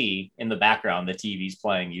can see in the background the TV's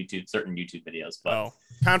playing certain YouTube videos. But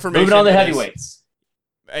confirmation. Moving on to heavyweights.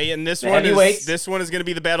 And this one is going to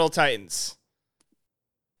be the Battle of Titans.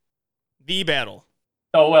 The battle.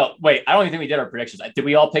 Oh, well, wait. I don't even think we did our predictions. Did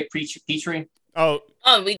we all pick Petrie? Oh,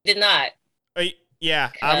 we did not.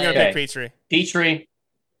 Yeah, I'm going to pick Petrie. Petrie.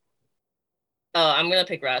 Oh, I'm going to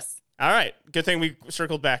pick Russ. All right. Good thing we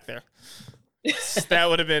circled back there. that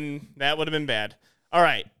would have been bad. All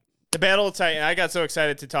right. The Battle of Titans. I got so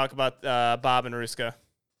excited to talk about Bob and Ruska.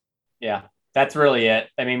 Yeah. That's really it.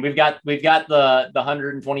 I mean, we've got the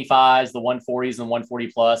 125s, the 140s, and 140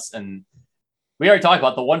 plus, and we already talked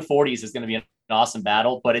about the 140s is going to be an awesome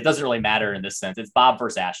battle, but it doesn't really matter in this sense. It's Bob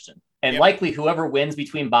versus Ashton, and likely whoever wins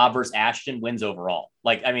between Bob versus Ashton wins overall.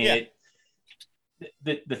 Like, I mean,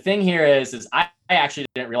 the thing here is I actually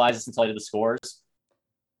didn't realize this until I did the scores.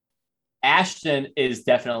 Ashton is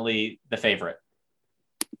definitely the favorite.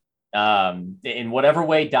 In whatever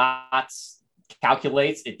way Dots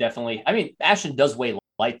calculates, it definitely, I mean, Ashton does weigh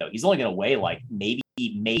light though. He's only going to weigh like maybe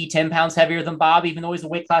 10 pounds heavier than Bob, even though he's a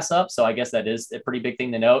weight class up. So I guess that is a pretty big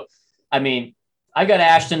thing to note. I mean, I've got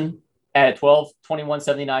Ashton at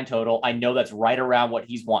 2179 total. I know that's right around what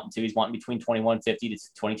he's wanting to. He's wanting between 2150 to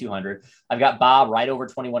 2200. I've got Bob right over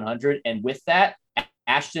 2100. And with that,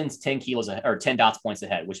 Ashton's 10 kilos or 10 dots points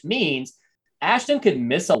ahead, which means Ashton could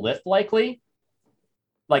miss a lift likely,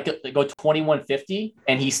 like go 2150,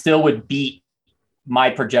 and he still would beat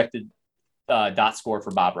my projected dot score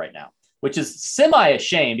for Bob right now, which is semi a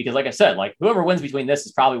shame because, like I said, like whoever wins between this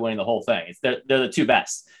is probably winning the whole thing. They're the 2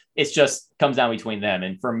 best. It's just comes down between them.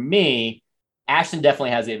 And for me, Ashton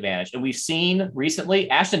definitely has the advantage. And we've seen recently,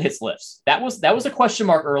 Ashton hits lifts. That was a question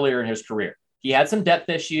mark earlier in his career. He had some depth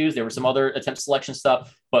issues. There were some other attempt selection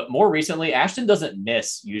stuff, but more recently, Ashton doesn't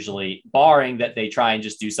miss usually, barring that they try and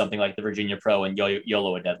just do something like the Virginia Pro and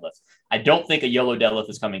YOLO a deadlift. I don't think a YOLO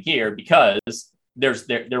deadlift is coming here because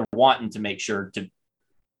they're wanting to make sure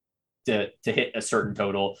to hit a certain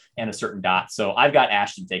total and a certain dot. So I've got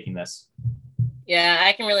Ashton taking this. Yeah,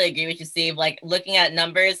 I can really agree with you, Steve. Like looking at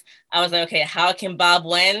numbers, I was like, okay, how can Bob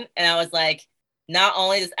win? And I was like, not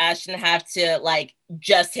only does Ashton have to like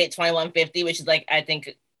just hit 2150, which is like, I think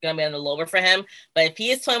gonna be on the lower for him. But if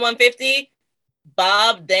he is 2150,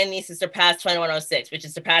 Bob then needs to surpass 2106, which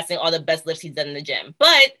is surpassing all the best lifts he's done in the gym.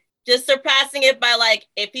 But just surpassing it by like,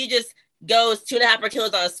 if he just goes 2.5 per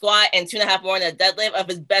kilos on a squat and 2.5 more on a deadlift of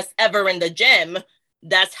his best ever in the gym,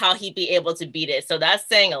 that's how he'd be able to beat it. So that's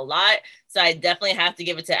saying a lot. So I definitely have to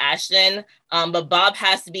give it to Ashton. But Bob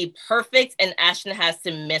has to be perfect and Ashton has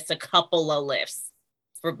to miss a couple of lifts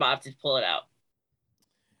for Bob to pull it out.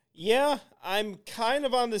 Yeah, I'm kind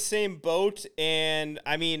of on the same boat. And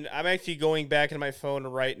I mean, I'm actually going back in my phone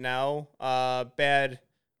right now. Bad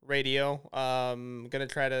radio. I'm going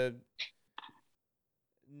to try to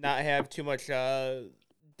not have too much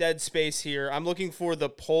dead space here. I'm looking for the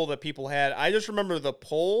poll that people had. I just remember the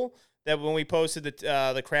poll that when we posted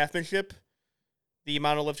the craftsmanship, the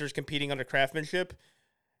amount of lifters competing under craftsmanship,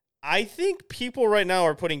 I think people right now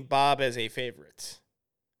are putting Bob as a favorite.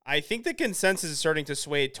 I think the consensus is starting to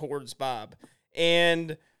sway towards Bob.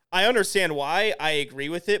 And I understand why. I agree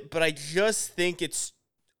with it, but I just think it's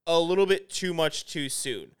a little bit too much too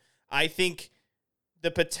soon. I think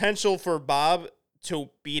the potential for Bob to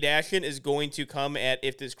beat Ashton is going to come at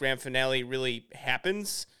if this grand finale really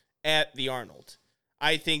happens at the Arnold.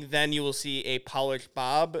 I think then you will see a polished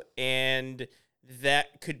Bob, and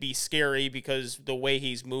that could be scary because the way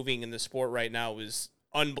he's moving in the sport right now is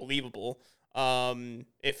unbelievable. From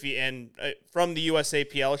the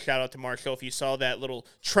USAPL, shout out to Marshall. If you saw that little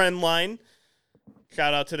trend line,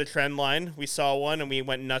 shout out to the trend line. We saw one and we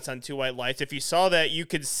went nuts on Two White Lights. If you saw that, you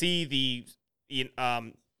could see the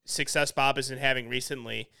success Bob has been having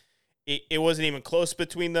recently. It wasn't even close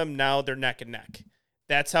between them. Now they're neck and neck.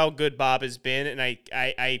 That's how good Bob has been, and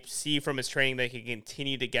I see from his training that he can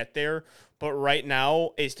continue to get there. But right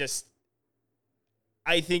now, it's just,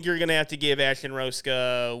 I think you're going to have to give Ashton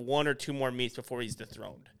Roska 1 or 2 more meets before he's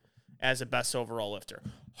dethroned as a best overall lifter.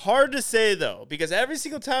 Hard to say, though, because every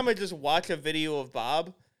single time I just watch a video of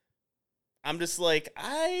Bob, I'm just like,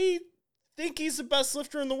 I think he's the best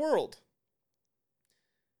lifter in the world.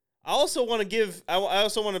 I also want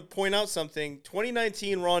to point out something.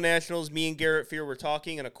 2019 Raw Nationals, me and Garrett Fear were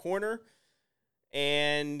talking in a corner,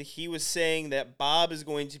 and he was saying that Bob is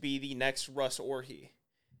going to be the next Russ Orhii.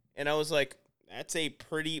 And I was like, that's a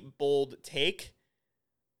pretty bold take.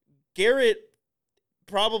 Garrett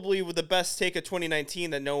probably with the best take of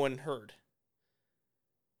 2019 that no one heard.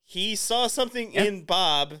 He saw something in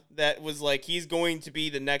Bob that was like, he's going to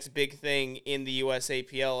be the next big thing in the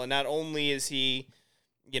USAPL. And not only is he,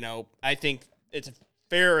 I think it's a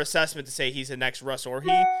fair assessment to say he's the next Russ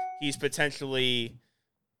Orhii. He's potentially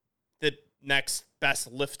the next best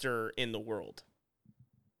lifter in the world.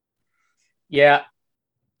 Yeah.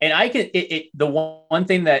 And the one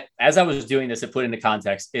thing that, as I was doing this, it put into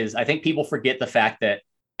context is I think people forget the fact that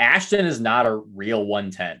Ashton is not a real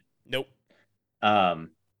 110. Nope.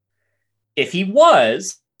 If he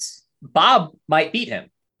was, Bob might beat him.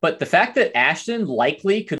 But the fact that Ashton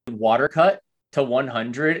likely could water cut to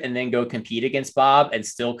 100 and then go compete against Bob and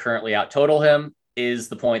still currently out total him is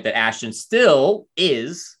the point that Ashton still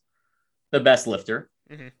is the best lifter.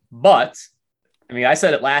 Mm-hmm. But I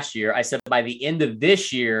said it last year. I said by the end of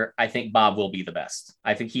this year, I think Bob will be the best.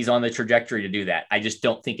 I think he's on the trajectory to do that. I just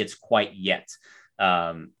don't think it's quite yet.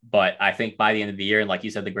 But I think by the end of the year, and like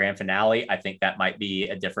you said, the grand finale, I think that might be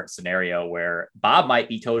a different scenario where Bob might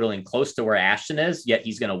be totaling close to where Ashton is, yet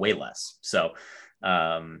he's going to weigh less. So,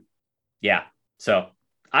 yeah. So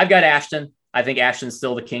I've got Ashton. I think Ashton's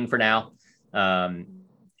still the king for now.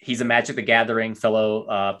 He's a Magic the Gathering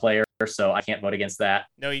fellow player, so I can't vote against that.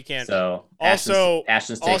 No, you can't. So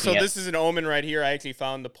Ashton's taking it. This is an omen right here. I actually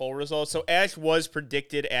found the poll results. So Ash was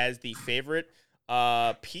predicted as the favorite.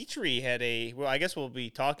 Petrie had I guess we'll be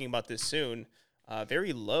talking about this soon,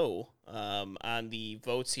 very low on the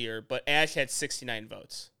votes here, but Ash had 69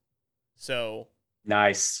 votes. So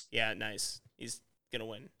nice. Yeah, nice. He's going to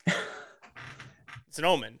win. It's an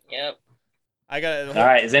omen. Yep. All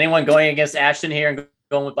right. Is anyone going against Ashton here and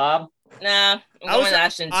going with Bob? Nah, I'm going with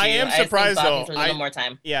Ashton too. I am surprised though. A little more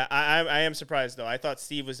time. Yeah, I am surprised though. I thought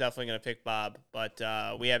Steve was definitely going to pick Bob, but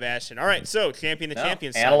we have Ashton. All right, so champions.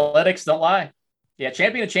 Analytics don't lie. Yeah,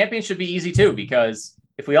 champion of champions should be easy too, because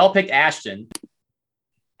if we all picked Ashton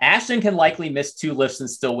can likely miss 2 lifts and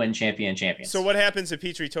still win champions. So what happens if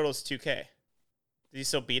Petrie totals 2K? Did he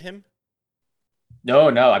still beat him? No.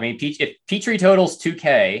 If Petrie totals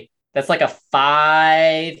 2K, that's like a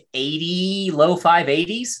 580, low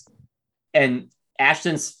 580s, and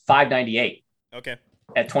Ashton's 598. Okay.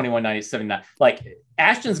 At 21.97. Like,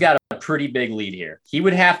 Ashton's got a pretty big lead here. He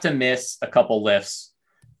would have to miss a couple lifts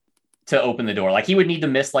to open the door. Like, he would need to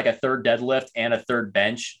miss like a third deadlift and a third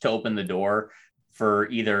bench to open the door for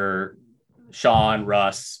either Sean,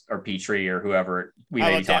 Russ, or Petrie, or whoever we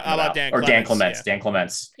may be talking about. Or Dan Clements. Yeah. Dan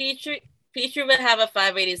Clements. Petrie would have a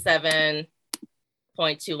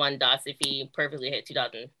 587.21 dots if he perfectly hit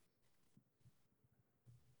 2000.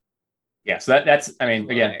 Yeah, so that's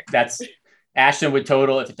Ashton would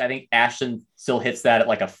total. I think Ashton still hits that at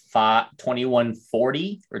like a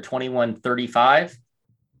 2140 or 2135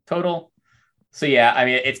 total. So yeah,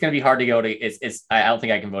 it's going to be hard to go to. I don't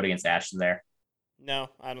think I can vote against Ashton there. No,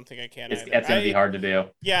 I don't think I can. It's going to be hard to do.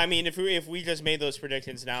 Yeah, if we just made those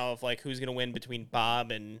predictions now of like who's going to win between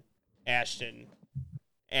Bob and Ashton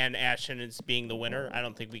is being the winner, I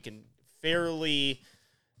don't think we can fairly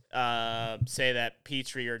say that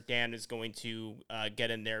Petrie or Dan is going to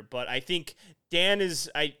get in there. But I think Dan is,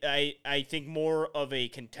 I think, more of a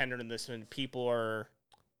contender in this than people are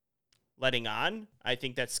letting on. I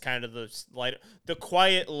think that's kind of the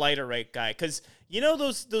quiet, lighter weight guy. Because,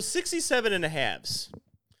 those 67 and a halves,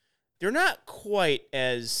 they're not quite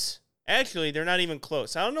as, actually, they're not even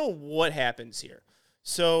close. I don't know what happens here.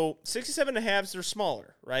 So 67 and a halves, they're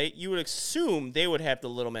smaller, right? You would assume they would have the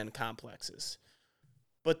little men complexes.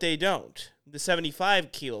 But they don't. The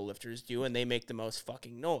 75 kilo lifters do, and they make the most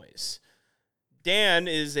fucking noise. Dan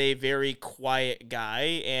is a very quiet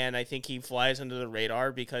guy, and I think he flies under the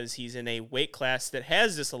radar because he's in a weight class that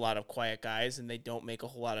has just a lot of quiet guys, and they don't make a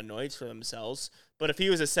whole lot of noise for themselves. But if he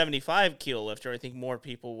was a 75 kilo lifter, I think more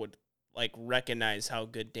people would recognize how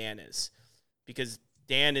good Dan is, because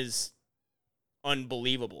Dan is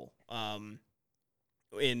unbelievable. Just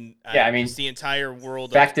the entire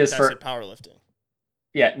world fact of is contested powerlifting.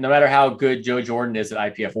 Yeah, no matter how good Joe Jordan is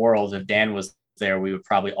at IPF Worlds, if Dan was there, we would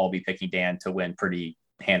probably all be picking Dan to win pretty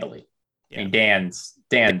handily. Yeah. I mean,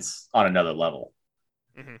 Dan's on another level.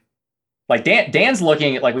 Mm-hmm. Like Dan's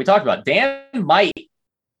looking, like we talked about, Dan might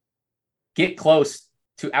get close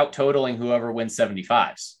to out-totaling whoever wins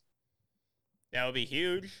 75s. That would be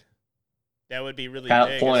huge. That would be really kind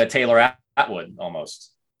big. Of pulling a Taylor Atwood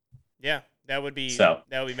almost. Yeah, that would be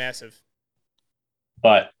massive.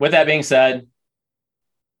 But with that being said,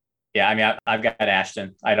 yeah, I mean, I've got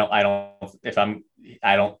Ashton. It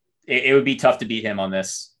would be tough to beat him on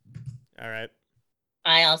this. All right.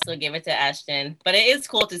 I also give it to Ashton, but it is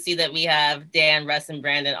cool to see that we have Dan, Russ, and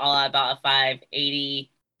Brandon all at about a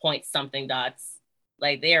 580 point something dots.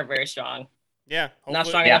 Like, they are very strong. Yeah. Not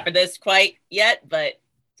strong enough for this quite yet, but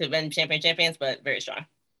to win champions, but very strong.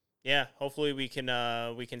 Yeah, hopefully we can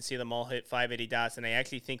see them all hit 580 dots, and I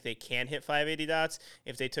actually think they can hit 580 dots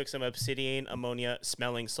if they took some Obsidian Ammonia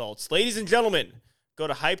smelling salts. Ladies and gentlemen, go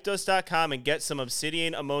to hypedust.com and get some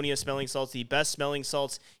Obsidian Ammonia smelling salts, the best smelling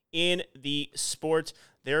salts in the sport.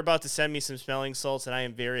 They're about to send me some smelling salts, and I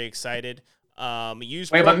am very excited.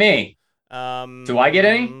 Wait, about me? Do I get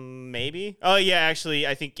any? Maybe. Oh, yeah, actually,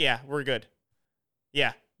 I think, yeah, we're good.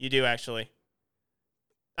 Yeah, you do, actually.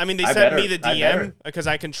 I mean, they sent me the DM because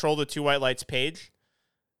I control the Two White Lights page.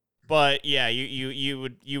 But yeah,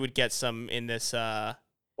 you would get some in this. Yeah.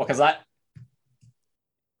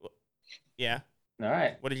 All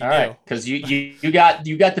right. What did you do? Because you got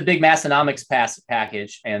the big Massonomics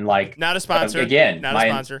package, and not a sponsor again. Not a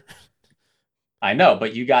sponsor. I know,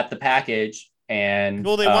 but you got the package, and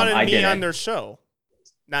they wanted me on their show,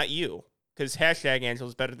 not you, because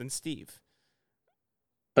 #Angela's better than Steve.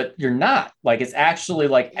 But you're not. Like, it's actually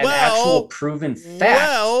like an actual proven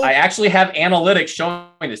fact. I actually have analytics showing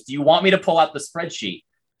this. Do you want me to pull out the spreadsheet?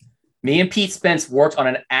 Me and Pete Spence worked on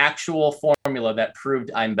an actual formula that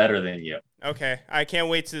proved I'm better than you. Okay. I can't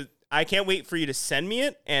wait for you to send me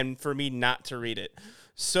it and for me not to read it.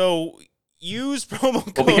 So use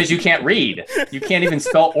promo code. Well, because you can't read. You can't even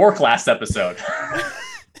spell orc last episode.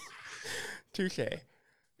 Touche.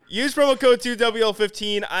 Use promo code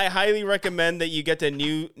 2WL15. I highly recommend that you get the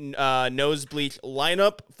new nose bleach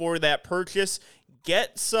lineup for that purchase.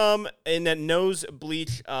 Get some in that nose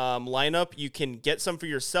bleach lineup. You can get some for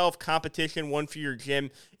yourself, competition, one for your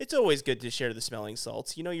gym. It's always good to share the smelling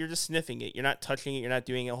salts. You're just sniffing it. You're not touching it. You're not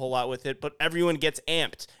doing a whole lot with it, but everyone gets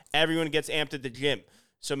amped. Everyone gets amped at the gym.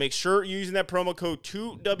 So make sure you're using that promo code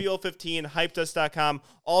 2WL15, hypedust.com.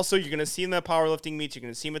 Also, you're going to see them at powerlifting meets. You're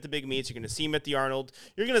going to see them at the big meets. You're going to see them at the Arnold.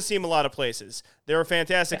 You're going to see them a lot of places. They're a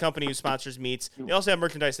fantastic company who sponsors meets. They also have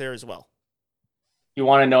merchandise there as well. You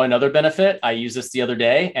want to know another benefit? I used this the other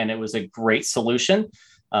day, and it was a great solution.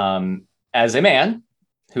 As a man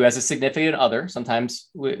who has a significant other, sometimes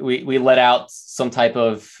we let out some type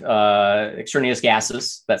of extraneous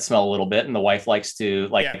gases that smell a little bit, and the wife likes to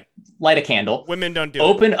light a candle. Women don't do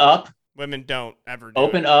Open it. up. Women don't ever do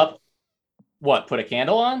Open it. up. What? Put a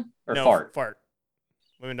candle on or no, fart? Fart.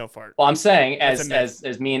 Women don't fart. Well, I'm saying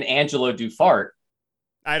as me and Angelo do fart.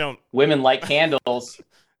 I don't. Women light candles.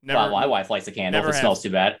 Never, well, my wife lights a candle. It smells too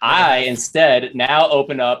bad. Never instead now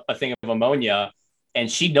open up a thing of ammonia, and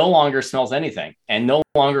she no longer smells anything and no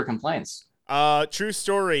longer complains. True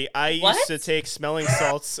story. I used to take smelling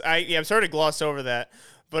salts. I'm sorry to gloss over that,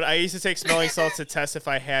 but I used to take smelling salts to test if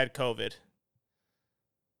I had COVID.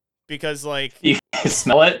 Because you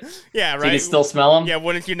smell it? Yeah, right. So you can still smell them? Yeah,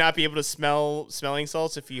 wouldn't you not be able to smell smelling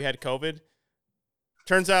salts if you had COVID?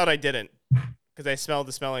 Turns out I didn't. Because I smelled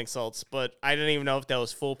the smelling salts, but I didn't even know if that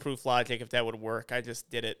was foolproof logic, if that would work. I just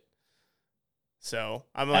did it. So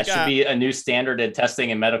I'm that should be a new standard in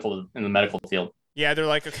testing in the medical field. Yeah, they're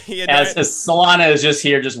like, okay, yeah, as Solana is just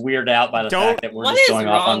here, just weirded out by the fact that we're What just is going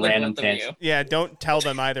off wrong on with random both of you? tangents. yeah, don't tell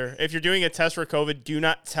them either. If you're doing a test for COVID, do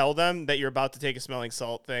not tell them that you're about to take a smelling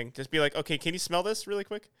salt thing. Just be like, okay, can you smell this really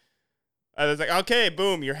quick? It's like, okay,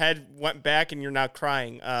 boom, your head went back and you're now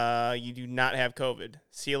crying. You do not have COVID.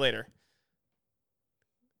 See you later.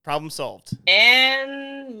 Problem solved.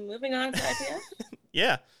 And moving on to IPF.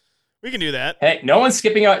 Yeah, we can do that. Hey, no one's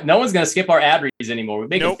skipping out. No one's gonna skip our ad reads anymore. We're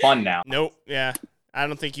making fun now. Nope. Yeah. I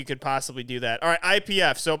don't think you could possibly do that. All right,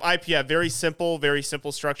 IPF. So IPF, very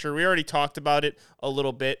simple structure. We already talked about it a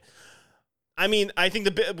little bit. I mean, I think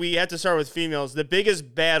we had to start with females. The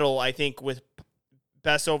biggest battle, I think, with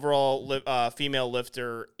best overall female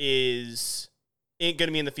lifter is going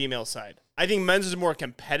to be in the female side. I think men's is more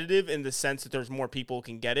competitive in the sense that there's more people who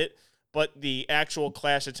can get it, but the actual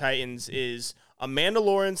Clash of Titans is Amanda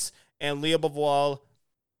Lawrence and Leah Bavoil,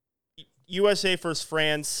 USA versus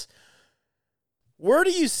France. Where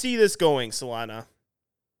do you see this going, Solana,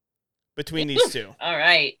 between these two? All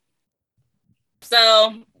right.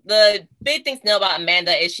 So the big thing to know about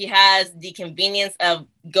Amanda is she has the convenience of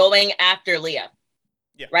going after Leah.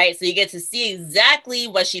 Yeah. Right? So you get to see exactly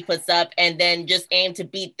what she puts up and then just aim to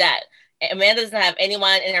beat that. Amanda doesn't have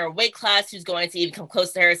anyone in her weight class who's going to even come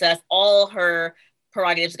close to her, so that's all her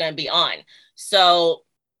prerogatives are going to be on. So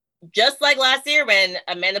just like last year when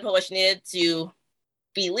Amanda put what she needed to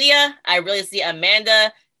beat Leah, I really see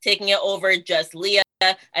Amanda taking it over just Leah.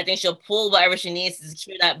 I think she'll pull whatever she needs to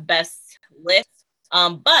secure that best lift.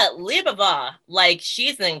 But Leah Bavoil, like,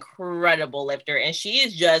 she's an incredible lifter, and she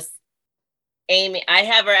is just aiming. I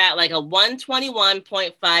have her at like a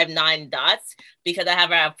 121.59 dots because I have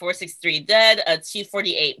her at 463 dead, a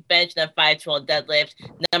 248 bench, and a 512 deadlift.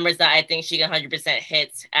 Numbers that I think she can 100%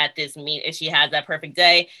 hit at this meet if she has that perfect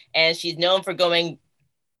day. And she's known for going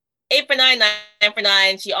 8 for 9, 9 for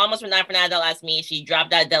 9. She almost went 9 for 9 that last meet. She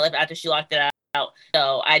dropped that deadlift after she locked it out.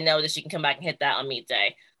 So I know that she can come back and hit that on meet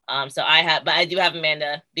day. But I do have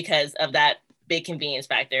Amanda because of that big convenience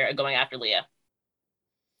factor of going after Leah.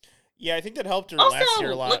 Yeah, I think that helped her Also, last year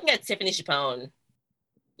a lot. looking at Tiffany Chapone,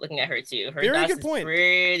 looking at her too. Her Very good point.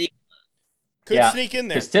 Pretty... Could sneak in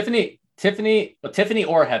there. Because Tiffany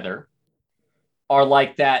or Heather are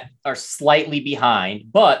like that, are slightly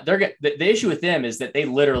behind, but the issue with them is that they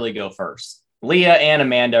literally go first. Leah and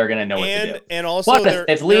Amanda are going to know what to do. And also, but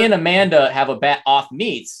if Leah and Amanda have a off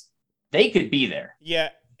meets, they could be there. Yeah,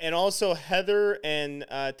 and also Heather and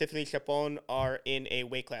Tiffany Chapone are in a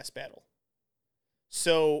weight class battle.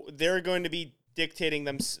 So they're going to be dictating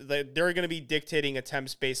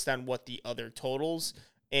attempts based on what the other totals,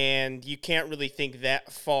 and you can't really think that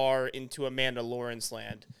far into Amanda Lawrence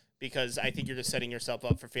land because I think you're just setting yourself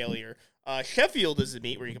up for failure. Sheffield is the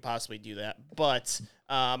meet where you could possibly do that, but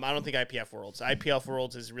I don't think IPF Worlds. IPF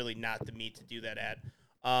Worlds is really not the meet to do that at.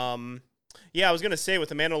 Yeah, I was going to say with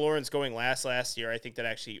Amanda Lawrence going last year, I think that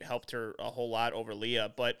actually helped her a whole lot over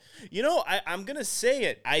Leah. But, I'm going to say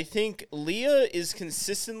it. I think Leah is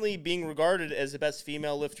consistently being regarded as the best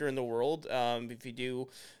female lifter in the world. If you do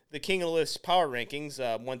the King of the Lifts power rankings,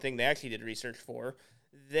 one thing they actually did research for,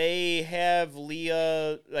 they have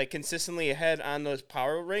Leah consistently ahead on those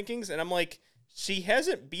power rankings. And I'm like, she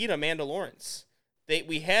hasn't beat Amanda Lawrence.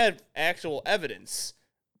 We had actual evidence.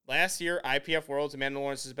 Last year, IPF Worlds, Amanda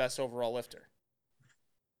Lawrence is best overall lifter.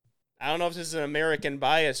 I don't know if this is an American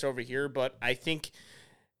bias over here, but I think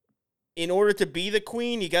in order to be the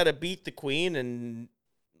queen, you got to beat the queen, and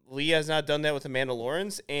Leah has not done that with Amanda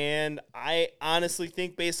Lawrence. And I honestly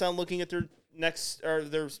think, based on looking at their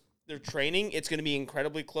training, it's going to be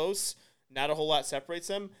incredibly close. Not a whole lot separates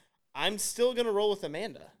them. I'm still going to roll with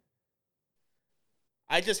Amanda.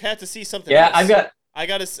 I just had to see something else. I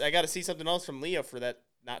got to see something else from Leah for that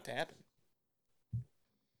not to happen.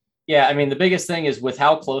 Yeah, I mean, the biggest thing is with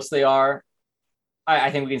how close they are,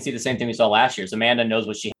 I think we can see the same thing we saw last year. So Amanda knows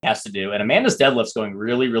what she has to do. And Amanda's deadlift's going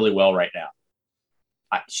really, really well right now.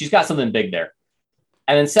 She's got something big there.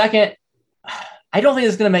 And then second, I don't think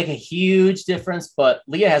it's going to make a huge difference, but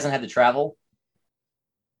Leah hasn't had to travel.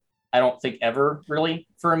 I don't think ever really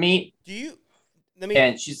for a meet.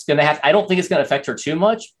 And she's going to have, I don't think it's going to affect her too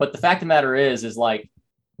much, but the fact of the matter is like,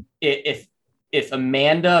 if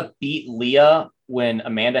Amanda beat Leah when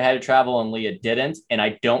Amanda had to travel and Leah didn't, and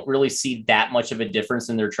I don't really see that much of a difference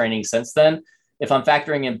in their training since then, if I'm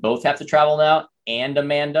factoring in both have to travel now and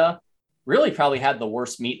Amanda really probably had the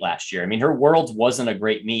worst meet last year. I mean, her Worlds wasn't a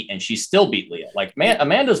great meet and she still beat Leah. Like, man,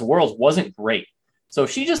 Amanda's Worlds wasn't great. So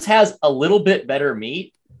if she just has a little bit better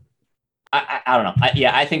meet, I don't know.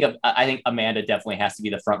 I think Amanda definitely has to be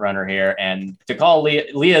the front runner here. And to call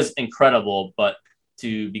Leah's incredible, but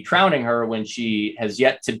to be crowning her when she has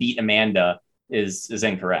yet to beat Amanda is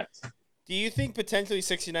incorrect. Do you think potentially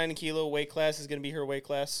 69 kilo weight class is going to be her weight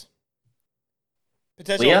class?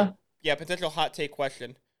 Potential, Leah? Yeah, potential hot take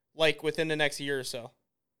question. Like within the next year or so.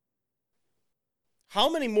 How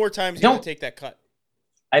many more times do you have to take that cut?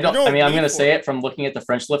 I'm going to say it from looking at the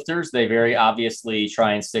French lifters. They very obviously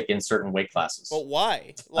try and stick in certain weight classes. But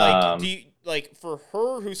why? Like, do you, like for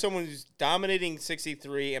her, who's someone who's dominating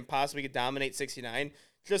 63 and possibly could dominate 69,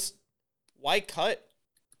 just why cut?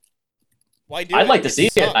 Why do it? I'd like to see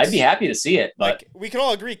it. I'd be happy to see it, but like, we can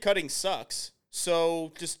all agree cutting sucks.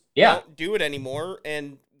 So just don't do it anymore.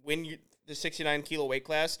 And when you the 69 kilo weight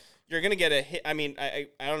class, you're gonna get a hit. I mean, I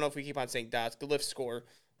don't know if we keep on saying dots. The lift score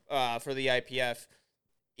for the IPF.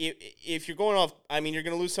 If you're going off, I mean, you're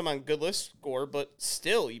gonna lose some on good lift score, but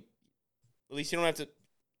still, at least you don't have to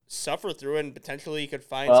suffer through it, and potentially you could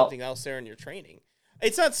find something else there in your training.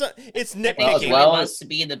 It's not. It's nitpicking. He wants to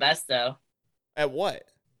be the best, though. At what?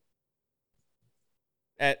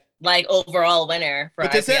 At like overall winner for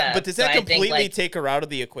IPF. Does that completely take her out of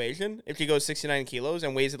the equation if she goes 69 kilos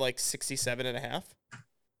and weighs at like 67 and a half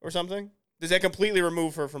or something? Does that completely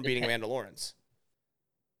remove her from beating Amanda Lawrence?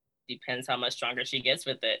 Depends how much stronger she gets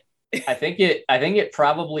with it. I think it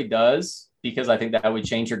probably does, because I think that would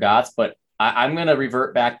change her dots. But I'm going to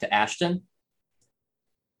revert back to Ashton.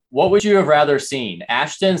 What would you have rather seen?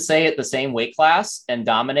 Ashton stay at the same weight class and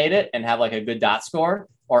dominate it and have like a good dot score,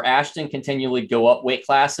 or Ashton continually go up weight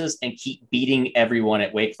classes and keep beating everyone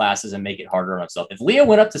at weight classes and make it harder on herself? If Leah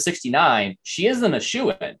went up to 69, she isn't a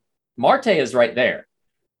shoo-in. Marte is right there.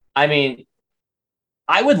 I mean,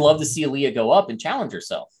 I would love to see Leah go up and challenge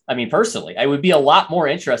herself. I mean, personally, it would be a lot more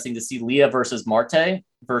interesting to see Leah versus Marte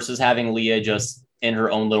versus having Leah just in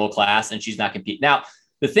her own little class and she's not competing. Now,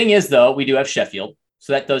 the thing is, though, we do have Sheffield,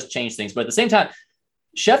 so that does change things. But at the same time,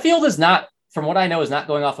 Sheffield is not, from what I know, is not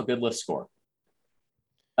going off a good lift score.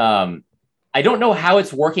 I don't know how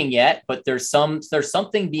it's working yet, but there's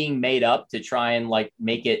something being made up to try and like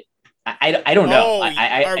make it. I don't know.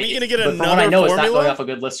 Are we going to get another from what I know, formula? It's not going off a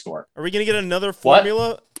good lift score. Are we going to get another formula?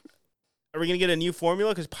 What? Are we going to get a new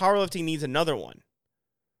formula? Because powerlifting needs another one.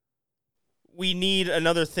 We need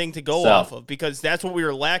another thing to go off of, because that's what we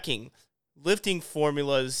were lacking. Lifting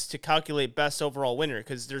formulas to calculate best overall winner,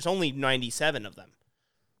 because there's only 97 of them.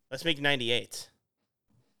 Let's make 98.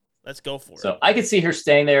 Let's go for it. So I could see her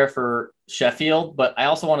staying there for Sheffield, but I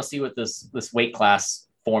also want to see what this weight class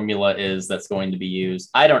formula is that's going to be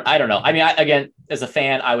used. I don't know. I mean, again, as a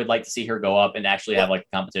fan, I would like to see her go up and actually have like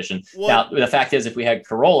a competition. Now, the fact is, if we had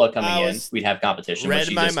Carolla coming in, we'd have competition.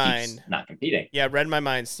 Read my mind. Not competing. Yeah, read my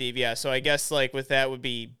mind, Steve. Yeah, so I guess like with that would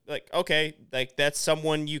be like, okay, like that's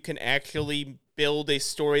someone you can actually build a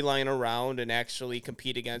storyline around and actually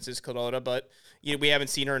compete against is Carolla, but we haven't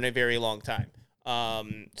seen her in a very long time.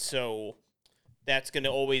 So that's going to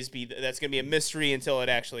always be, that's going to be a mystery until it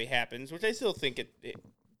actually happens, which I still think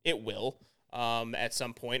it will, at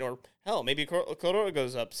some point, or hell, maybe Carolla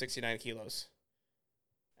goes up 69 kilos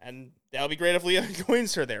and that'll be great if Leah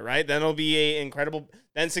joins her there, right? Then it'll be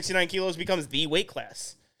then 69 kilos becomes the weight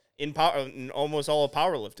class in almost all of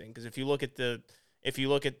powerlifting. Because if you look at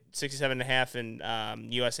 67 and a half in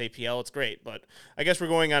USAPL, it's great. But I guess we're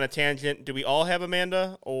going on a tangent. Do we all have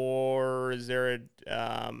Amanda, or is there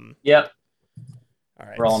a? Yep. All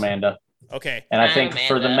right. We're all Amanda. Okay. And I think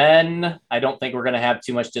for the men, I don't think we're going to have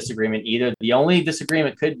too much disagreement either. The only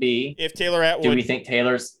disagreement could be if Taylor Atwood. Do we think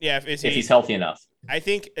Taylor's? Yeah. If he's healthy enough. I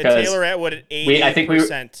think Taylor Atwood at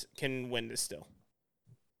 80% can win this still.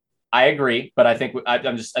 I agree, but I think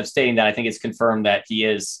I'm stating that I think it's confirmed that he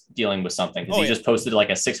is dealing with something, because he just posted like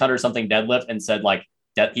a 600 something deadlift and said like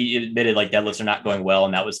he admitted like deadlifts are not going well,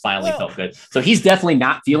 and that was finally felt good. So he's definitely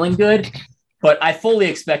not feeling good, but I fully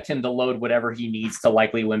expect him to load whatever he needs to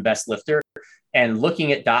likely win best lifter. And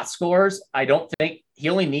looking at dot scores, I don't think he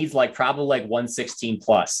only needs like probably like 116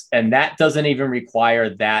 plus, and that doesn't even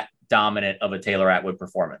require that dominant of a Taylor Atwood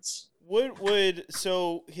performance. You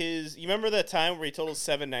remember that time where he totaled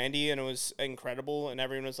 790 and it was incredible and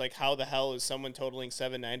everyone was like, how the hell is someone totaling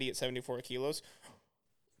 790 at 74 kilos?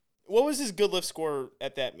 What was his good lift score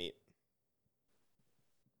at that meet?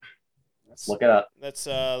 Let's look it up. Let's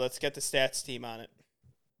get the stats team on it.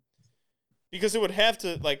 Because it would have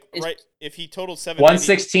to if he totaled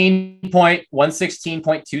 790.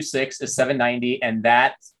 116.26 is 790, and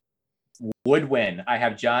that would win. I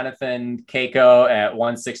have Jonathan Keiko at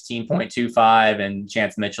 116.25 and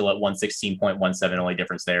Chance Mitchell at 116.17. Only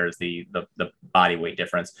difference there is the body weight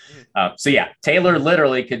difference. So yeah, Taylor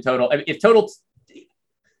literally could total,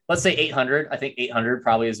 let's say 800. I think 800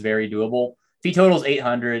 probably is very doable. If he totals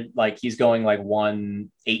 800, like he's going like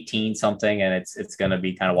 118 something, and it's going to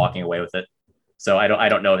be kind of walking away with it. So I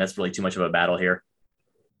don't know if that's really too much of a battle here.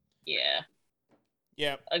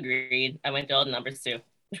 Yeah, agreed. I went through all the numbers too.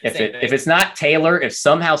 If it's not Taylor, if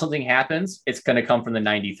somehow something happens, it's going to come from the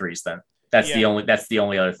 93s. Then that's the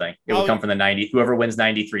only other thing. It will come from the 90. Whoever wins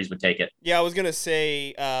 93s would take it. Yeah, I was gonna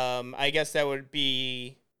say. I guess that would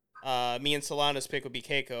be me and Solana's pick would be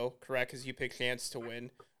Keiko, correct? Because you picked Chance to win.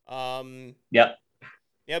 Yep.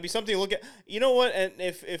 Yeah, it'd be something to look at. You know what? And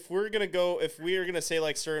if we're gonna say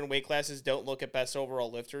like certain weight classes don't look at best overall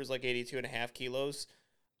lifters, like 82.5 kilos,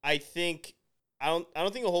 I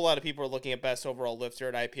don't think a whole lot of people are looking at best overall lifter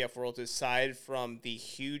at IPF Worlds aside from the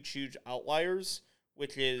huge outliers,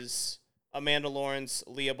 which is Amanda Lawrence,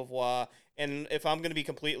 Leah Beauvoir, and if I'm going to be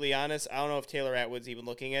completely honest, I don't know if Taylor Atwood's even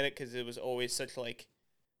looking at it because it was always such like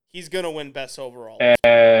he's going to win best overall.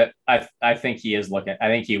 I think he is looking. I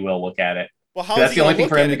think he will look at it. Well, that's the only thing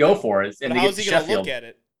for him to go for. Is how is he going to look at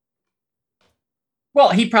it? Well,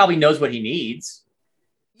 he probably knows what he needs.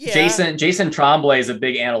 Yeah. Jason Tremblay is a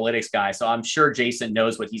big analytics guy, so I'm sure Jason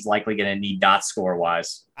knows what he's likely going to need dot score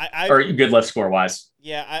wise, or good lift score wise.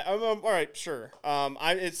 Yeah, I'm all right, sure. I'm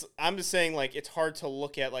just saying like it's hard to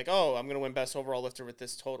look at like, oh, I'm going to win best overall lifter with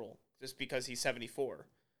this total just because he's 74.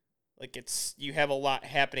 Like you have a lot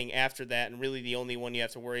happening after that, and really the only one you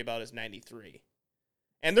have to worry about is 93.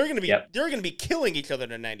 And they're going to be killing each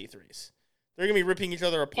other in 93s. They're going to be ripping each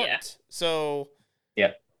other apart. Yeah. So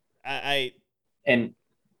yeah, and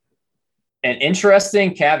an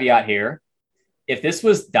interesting caveat here. If this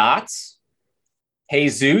was dots,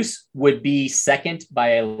 Jesus would be second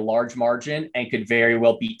by a large margin and could very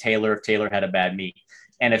well beat Taylor if Taylor had a bad meet.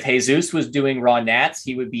 And if Jesus was doing raw nats,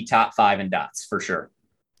 he would be top 5 in dots for sure.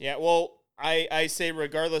 Yeah, well, I say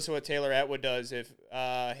regardless of what Taylor Atwood does, if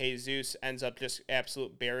Jesus ends up just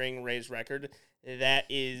absolute bearing Ray's record, that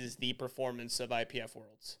is the performance of IPF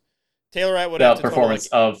Worlds. Taylor Atwood the performance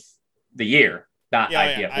of the year. Not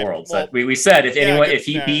IPF Worlds. We said if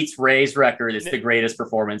he beats Ray's record, it's the greatest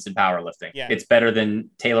performance in powerlifting. Yeah. It's better than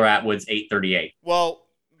Taylor Atwood's 838. Well,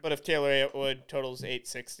 but if Taylor Atwood totals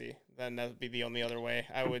 860, then that would be the only other way.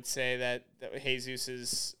 I would say that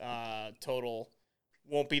Jesus's total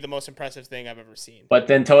won't be the most impressive thing I've ever seen. But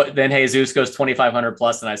then Jesus goes 2,500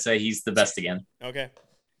 plus, and I say he's the best again. Okay.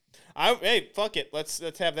 Hey, fuck it. Let's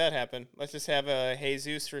have that happen. Let's just have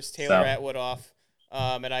Jesus versus Taylor Atwood off.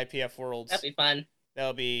 At IPF Worlds. That'd be fun.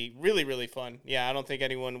 That'll be really, really fun. Yeah, I don't think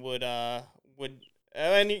anyone would. And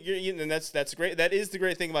that's great. That is the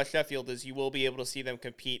great thing about Sheffield is you will be able to see them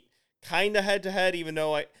compete kind of head to head. Even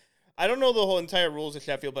though I don't know the whole entire rules of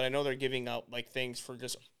Sheffield, but I know they're giving out like things for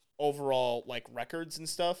just overall like records and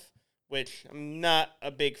stuff, which I'm not a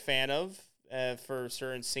big fan of for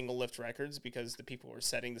certain single lift records because the people who are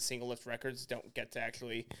setting the single lift records don't get to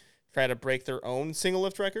actually try to break their own single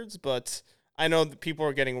lift records, but I know that people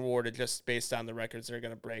are getting rewarded just based on the records they're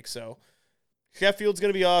going to break. So Sheffield's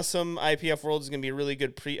going to be awesome. IPF World is going to be a really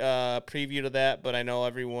good preview to that, but I know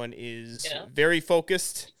everyone is very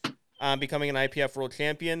focused on becoming an IPF World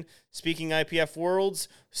Champion. Speaking IPF Worlds,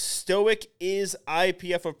 Stoic is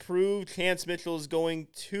IPF approved. Chance Mitchell is going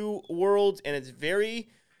to Worlds, and it's very,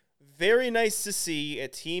 very nice to see a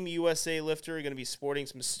Team USA lifter going to be sporting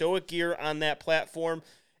some Stoic gear on that platform.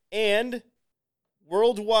 And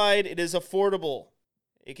worldwide, it is affordable.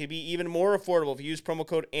 It could be even more affordable if you use promo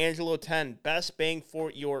code Angelo10. Best bang for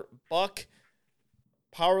your buck.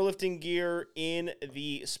 Powerlifting gear in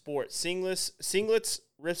the sport. Singlets,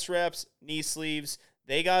 wrist wraps, knee sleeves.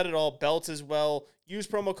 They got it all. Belts as well. Use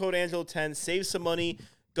promo code Angelo10. Save some money.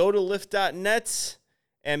 Go to lift.net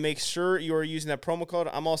and make sure you are using that promo code.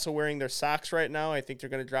 I'm also wearing their socks right now. I think they're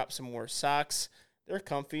going to drop some more socks. They're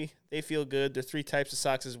comfy. They feel good. There are 3 types of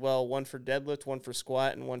socks as well. One for deadlift, one for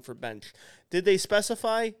squat, and one for bench. Did they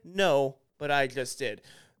specify? No, but I just did.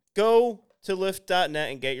 Go to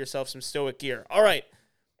lift.net and get yourself some Stoic gear. All right.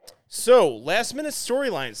 So, last minute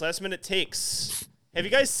storylines, last minute takes. Have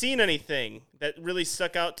you guys seen anything that really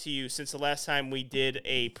stuck out to you since the last time we did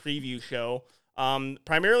a preview show?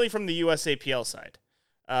 Primarily from the USAPL side.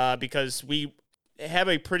 Because we have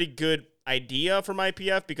a pretty good idea from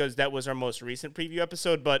IPF because that was our most recent preview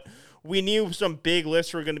episode, but we knew some big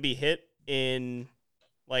lifts were going to be hit in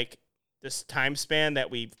like this time span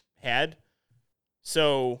that we've had.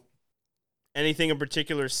 So anything in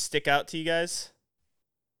particular stick out to you guys?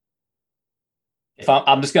 If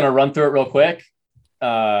I'm just going to run through it real quick.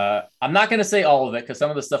 I'm not going to say all of it because some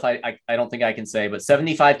of the stuff I don't think I can say, but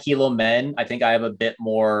 75 kilo men, I think I have a bit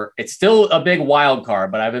more. It's still a big wild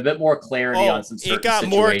card, but I have a bit more clarity on some certain situations. It got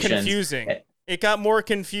more confusing. It got more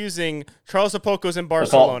confusing. Charles Apoco's in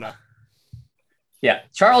Barcelona. Yeah,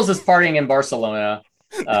 Charles is partying in Barcelona.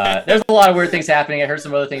 There's a lot of weird things happening. I heard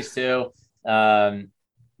some other things too.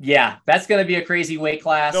 Yeah, that's going to be a crazy weight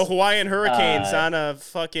class. The Hawaiian Hurricanes on a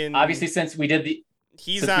fucking. Obviously, since we did the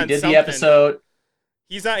episode.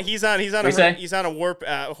 He's on a warp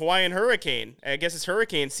Hawaiian Hurricane. I guess it's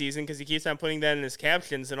hurricane season because he keeps on putting that in his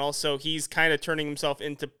captions, and also he's kind of turning himself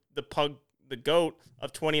into the GOAT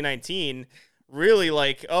of 2019. Really,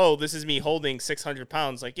 like, oh, this is me holding 600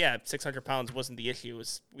 pounds. Like, yeah, 600 pounds wasn't the issue. It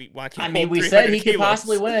was we said he could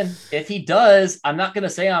possibly win. If he does, I'm not going to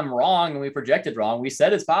say I'm wrong and we projected wrong. We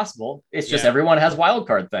said it's possible. It's just everyone has wild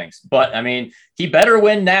card things. But, I mean, he better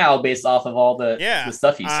win now based off of all the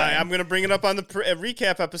stuff he's saying. I'm going to bring it up on the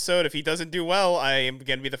recap episode. If he doesn't do well, I am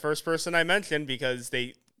going to be the first person I mention because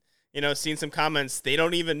they, seen some comments. They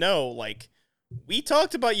don't even know. Like, we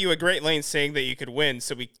talked about you at Great Lane saying that you could win,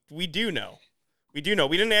 so we do know. We do know.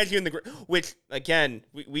 We didn't add you in which, again,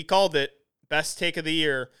 we called it best take of the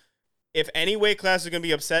year. If any weight class is going to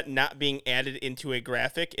be upset not being added into a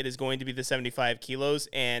graphic, it is going to be the 75 kilos.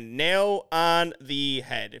 And nail on the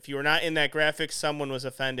head. If you were not in that graphic, someone was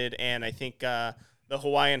offended, and I think the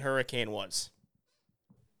Hawaiian Hurricane was.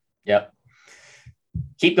 Yep.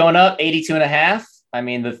 Keep going up, 82.5. I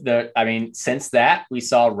mean, since that, we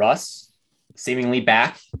saw Russ seemingly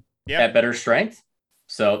back at better strength.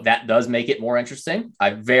 So that does make it more interesting. I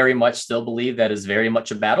very much still believe that is very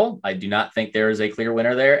much a battle. I do not think there is a clear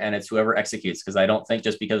winner there, and it's whoever executes, because I don't think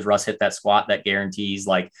just because Russ hit that squat that guarantees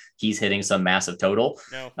like he's hitting some massive total.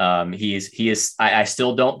 No. He is. I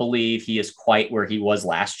still don't believe he is quite where he was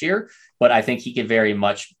last year, but I think he could very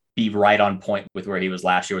much be right on point with where he was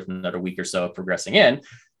last year with another week or so of progressing in.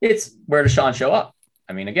 It's where does Sean show up?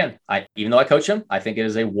 I mean, again, even though I coach him, I think it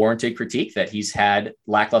is a warranted critique that he's had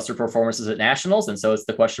lackluster performances at nationals. And so it's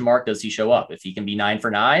the question mark, does he show up? If he can be 9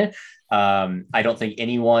 for 9, I don't think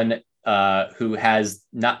anyone who has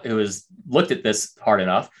looked at this hard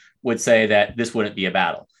enough would say that this wouldn't be a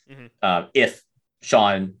battle if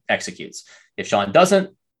Sean executes. If Sean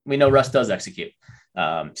doesn't, we know Russ does execute.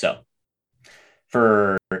 So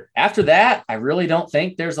for after that, I really don't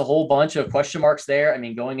think there's a whole bunch of question marks there. I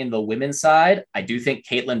mean, going into the women's side, I do think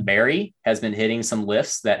Caitlin Berry has been hitting some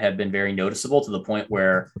lifts that have been very noticeable to the point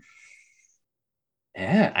where,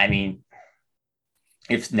 I mean,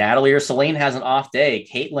 if Natalie or Celine has an off day,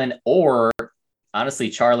 Caitlin or honestly,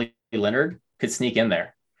 Charlie Leonard could sneak in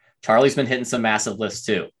there. Charlie's been hitting some massive lifts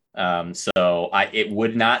too. So it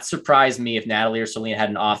would not surprise me if Natalie or Celine had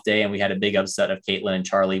an off day and we had a big upset of Caitlin and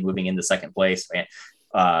Charlie moving into second place.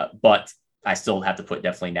 But I still have to put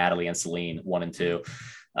definitely Natalie and Celine 1 and 2.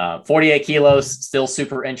 48 kilos, still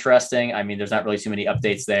super interesting. I mean, there's not really too many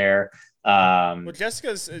updates there. Well,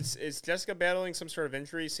 is Jessica battling some sort of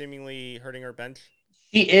injury, seemingly hurting her bench?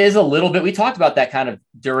 She is a little bit. We talked about that kind of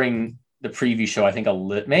during the preview show. I think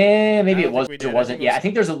maybe it was or wasn't. I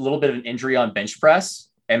think there's a little bit of an injury on bench press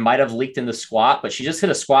and might have leaked in the squat, but she just hit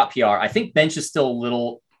a squat PR. I think bench is still a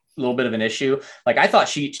little bit of an issue. Like I thought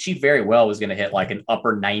she very well was going to hit like an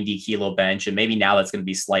upper 90 kilo bench. And maybe now that's going to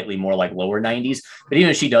be slightly more like lower 90s, but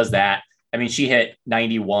even if she does that, I mean, she hit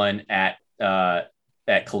 91 at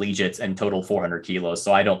collegiates and total 400 kilos.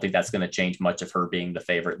 So I don't think that's going to change much of her being the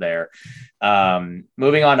favorite there.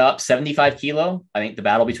 Moving on up 75 kilo. I think the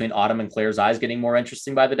battle between Autumn and Claire's Eye is getting more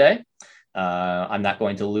interesting by the day. I'm not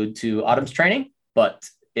going to allude to Autumn's training, but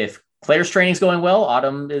if Claire's training is going well,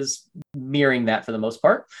 Autumn is mirroring that for the most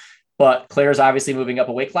part. But Claire's obviously moving up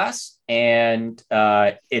a weight class, and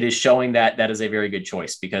it is showing that that is a very good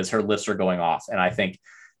choice because her lifts are going off. And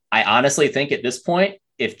I honestly think at this point,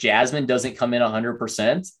 if Jasmine doesn't come in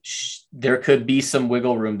 100%, there could be some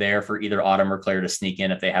wiggle room there for either Autumn or Claire to sneak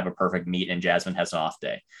in if they have a perfect meet and Jasmine has an off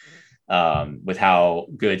day. With how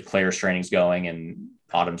good Claire's training is going, and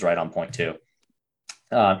Autumn's right on point too.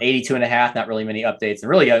 82.5, not really many updates, and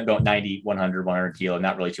really going 90, 100, 100 kilo,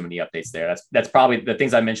 not really too many updates there. That's probably the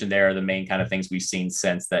things I mentioned there are the main kind of things we've seen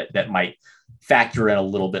since that might factor in a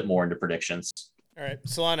little bit more into predictions. All right,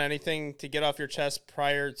 Solana, anything to get off your chest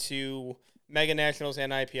prior to Mega Nationals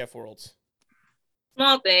and IPF Worlds?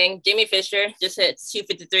 Small thing. Jamie Fisher just hit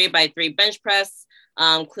 253 by 3 bench press.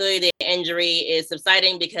 Clearly the injury is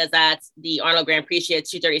subsiding because that's the Arnold Grand Prix. She had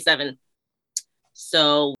 237.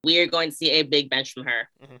 So we're going to see a big bench from her.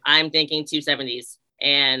 Mm-hmm. I'm thinking 270s.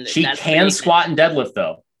 And she can squat and deadlift,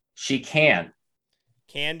 though. She can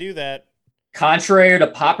do that. Contrary to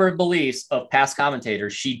popular beliefs of past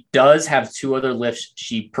commentators, she does have 2 other lifts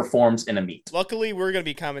she performs in a meet. Luckily, we're going to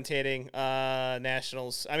be commentating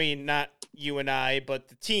nationals. I mean, not you and I, but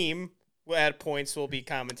the team at points will be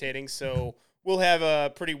commentating. So we'll have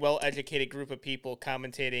a pretty well-educated group of people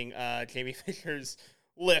commentating Jamie Fisher's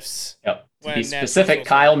lifts. Yep. To be specific,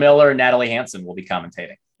 Kyle Miller and Natalie Hansen will be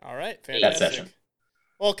commentating. All right. Fantastic. That session.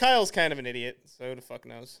 Well, Kyle's kind of an idiot, so who the fuck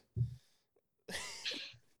knows?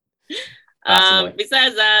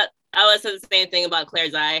 Besides that, I would say the same thing about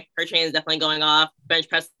Claire Zai. Her train is definitely going off. Bench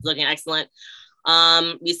press is looking excellent.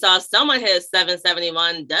 We saw someone hit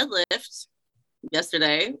 771 deadlift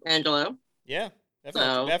yesterday, Angelo. Yeah,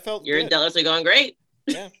 that felt your good. deadlifts are going great.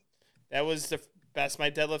 Yeah, that was the best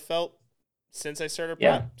my deadlift felt since I started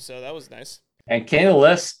prep. So that was nice. And King of the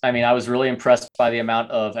Lifts, I mean, I was really impressed by the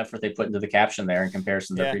amount of effort they put into the caption there in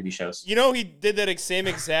comparison to their previous shows. You know, he did that same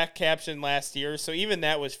exact caption last year, so even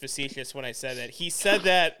that was facetious when I said that. He said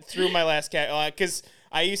that through my last because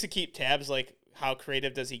I used to keep tabs like how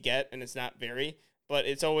creative does he get, and it's not very, but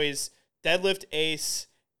it's always deadlift ace.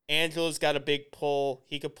 Angelo's got a big pull.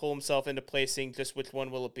 He could pull himself into placing. Just which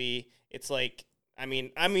one will it be? It's like, I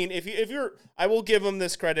mean, if you're, I will give them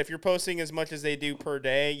this credit. If you're posting as much as they do per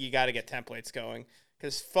day, you got to get templates going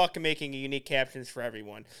because fuck making unique captions for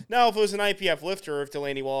everyone. Now, if it was an IPF lifter, or if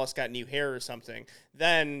Delaney Wallace got new hair or something,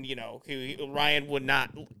 then Ryan would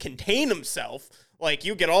not contain himself. Like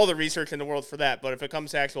you get all the research in the world for that, but if it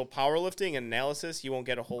comes to actual powerlifting and analysis, you won't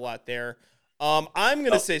get a whole lot there. I'm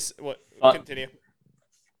gonna say what. Continue.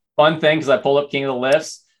 Fun thing because I pulled up King of the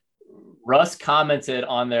Lifts. Russ commented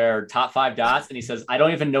on their top 5 dots, and he says, I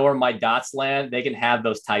don't even know where my dots land. They can have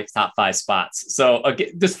those top 5 spots. So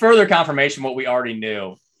again, just further confirmation what we already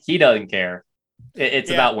knew. He doesn't care.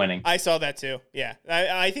 It's about winning. I saw that too. Yeah.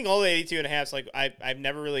 I think all the 82.5s, like I've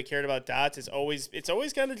never really cared about dots. It's always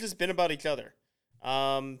kind of just been about each other.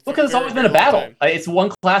 Because it's always been a battle. It's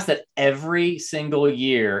one class that every single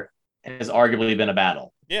year has arguably been a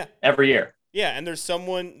battle. Yeah. Every year. Yeah, and there's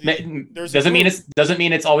someone. Doesn't mean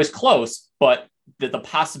it's always close, but the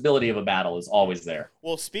possibility of a battle is always there.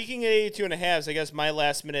 Well, speaking of 82.5s, I guess my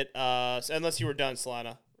last minute. Unless you were done,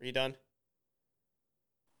 Solana, are you done?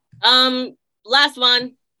 Last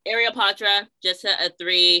one, Ariel Patra just hit a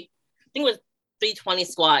 320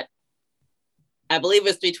 squat. I believe it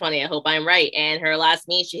was 320. I hope I'm right. And her last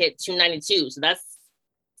meet, she hit 292. So that's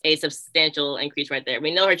a substantial increase right there.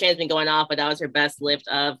 We know her train's been going off, but that was her best lift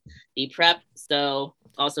of the prep. So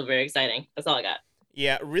also very exciting. That's all I got.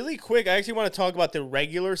 Yeah, really quick, I actually want to talk about the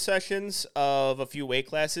regular sessions of a few weight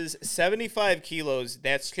classes. 75 kilos,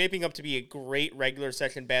 that's shaping up to be a great regular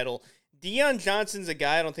session battle. Dion Johnson's a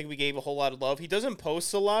guy I don't think we gave a whole lot of love. He doesn't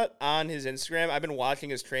post a lot on his Instagram. I've been watching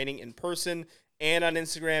his training in person and on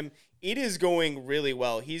Instagram. It is going really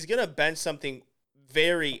well. He's going to bench something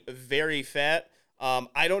very, very fat.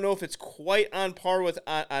 I don't know if it's quite on par with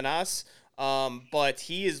Anas, but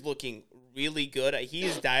he is looking really good. He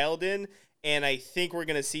is dialed in, and I think we're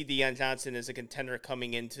going to see Dion Johnson as a contender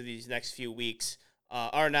coming into these next few weeks,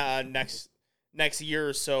 or not next year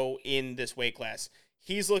or so in this weight class.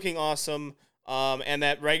 He's looking awesome, and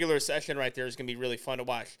that regular session right there is going to be really fun to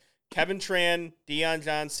watch. Kevin Tran, Dion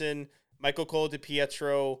Johnson, Michael Cole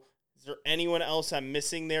DiPietro. Is there anyone else I'm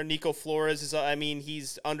missing there? Nico Flores is.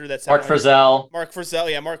 He's under that. Mark Frizzell. Mark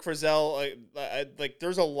Frizzell. Like,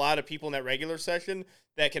 there's a lot of people in that regular session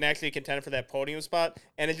that can actually contend for that podium spot,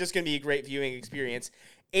 and it's just going to be a great viewing experience.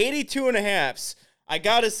 82.5s. I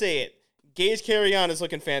gotta say it. Gage Carrion is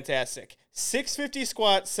looking fantastic. 650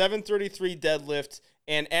 squat, 733 deadlift,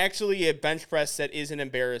 and actually a bench press that isn't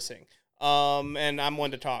embarrassing. And I'm one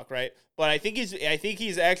to talk, right? But I think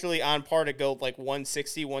he's actually on par to go like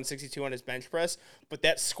 160, 162 on his bench press. But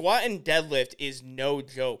that squat and deadlift is no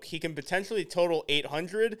joke. He can potentially total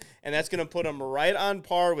 800, and that's going to put him right on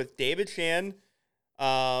par with David Chan,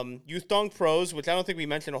 Youth Dong Pros, which I don't think we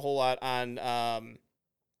mentioned a whole lot on.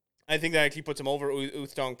 I think that actually puts him over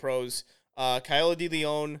Youth Dong Pros. Kyle De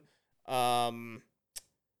Leon,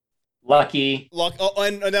 Lucky.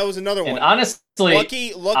 And that was another one. And honestly,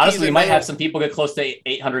 Lucky we might have some people get close to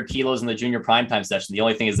 800 kilos in the junior primetime session. The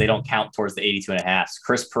only thing is they don't count towards the 82.5s.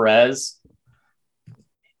 Chris Perez.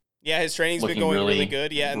 Yeah, his training's been going really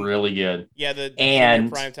good. Yeah, really good. Yeah, the junior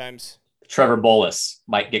primetimes. Trevor Bolus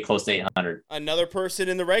might get close to 800. Another person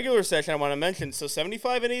in the regular session I want to mention. So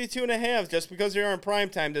 75 and 82.5, just because they're in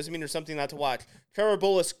primetime doesn't mean there's something not to watch. Trevor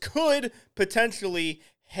Bolus could potentially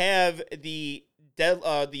have the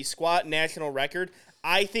squat national record.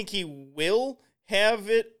 I think he will have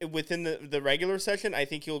it within the regular session. I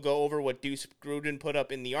think he'll go over what Deuce Gruden put up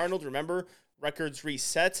in the Arnold. Remember, records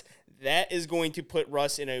reset. That is going to put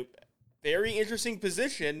Russ in a very interesting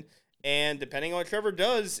position. And depending on what Trevor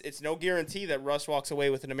does, it's no guarantee that Russ walks away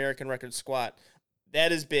with an American record squat.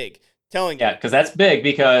 That is big. Telling you. Yeah, because that's big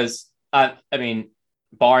because,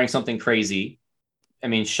 barring something crazy,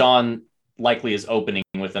 Sean likely is opening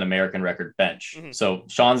with an American record bench. Mm-hmm. So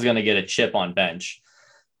Sean's going to get a chip on bench.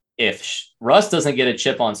 If Russ doesn't get a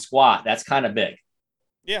chip on squat, that's kind of big.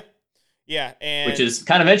 Yeah. Yeah, and which is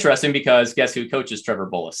kind of interesting because guess who coaches Trevor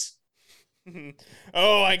Bullis?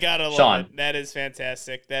 Oh, I gotta love Sean. it. That is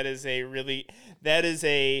fantastic. That is a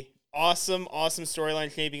awesome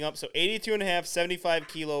storyline shaping up. So 82.5, 75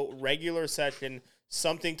 kilo regular session,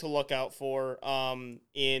 something to look out for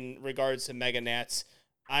in regards to Mega Nats.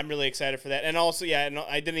 I'm really excited for that. And also, yeah, and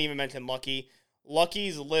I didn't even mention Lucky.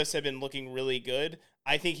 Lucky's lifts have been looking really good.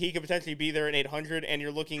 I think he could potentially be there in 800, and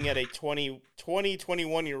you're looking at a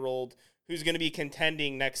 21-year-old who's going to be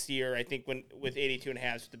contending next year, I think, with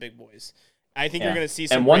 82.5 with the big boys. I think you're going to see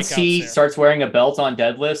some. And once he there. starts wearing a belt on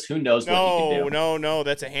deadlifts, who knows what he can do? No,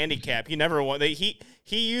 that's a handicap. He never won. He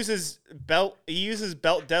uses belt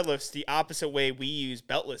deadlifts the opposite way we use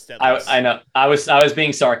beltless deadlifts. I know. I was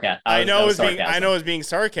being sarcastic. I know it was being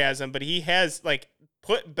sarcasm, but he has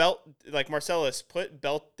Marcellus, put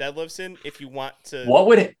belt deadlifts in if you want to. What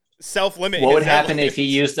would self-limit? What would happen if he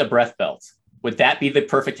used a breath belt? Would that be the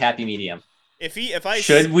perfect happy medium?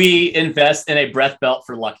 Should we invest in a breath belt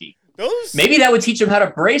for Lucky? Maybe that would teach him how to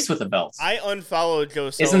brace with a belt. I unfollowed Joe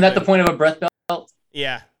Sullivan. Isn't that the point of a breath belt?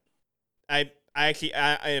 Yeah. I actually,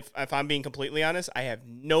 if I'm being completely honest, I have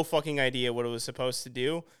no fucking idea what it was supposed to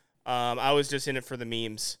do. I was just in it for the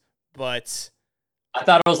memes, but I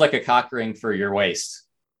thought it was like a cock ring for your waist.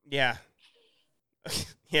 Yeah.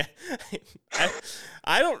 Yeah.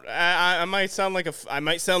 I might sound like a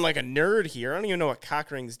nerd here. I don't even know what cock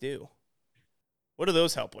rings do. What do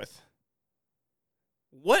those help with?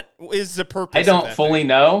 What is the purpose? I don't fully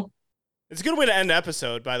know. It's a good way to end the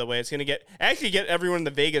episode, by the way. It's going to get everyone in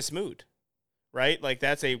the Vegas mood, right? Like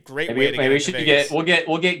that's a great way to maybe we should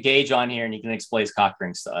we'll get Gage on here and he can explain cock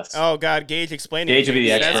rings to us. Oh God, Gage explaining. Gage will be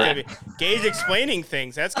the expert. Gage explaining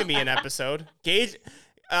things. That's gonna be an episode. Gage,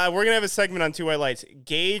 we're gonna have a segment on Two White Lights.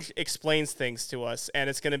 Gage explains things to us, and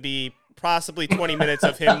it's gonna be possibly 20 minutes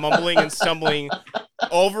of him mumbling and stumbling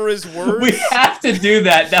over his words. We have to do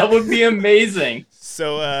that. That would be amazing.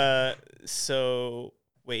 So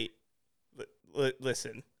wait,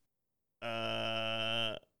 listen.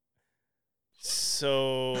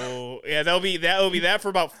 So yeah, that'll be that for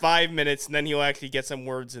about 5 minutes, and then he'll actually get some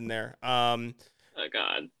words in there. Oh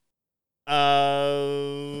God.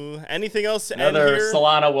 Anything else to Another end here?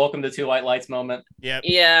 Solana, welcome to Two White Lights moment. Yep.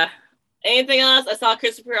 Yeah. Anything else? I saw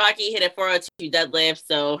Christopher Rocky hit a 402 deadlift,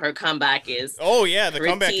 so her comeback is the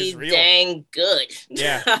comeback is real. Dang good.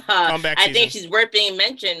 Yeah, comeback I think she's worth being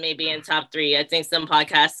mentioned maybe in top 3. I think some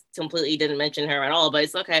podcasts completely didn't mention her at all, but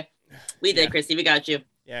it's okay. We did, Chrissy. We got you.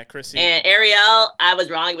 Yeah, Chrissy. And Ariel, I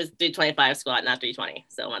was wrong. It was 325 squat, not 320.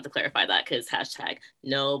 So I want to clarify that because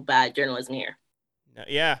 #no bad journalism here.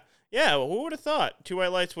 Yeah. Well, who would have thought Two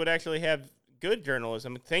White Lights would actually have good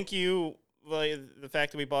journalism? Thank you. The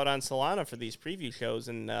fact that we bought on Solana for these preview shows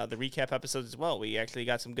and the recap episodes as well. We actually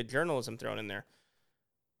got some good journalism thrown in there.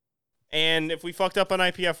 And if we fucked up on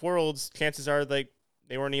IPF Worlds, chances are they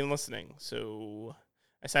weren't even listening. So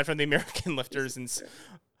aside from the American lifters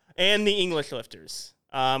and the English lifters,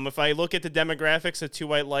 if I look at the demographics of Two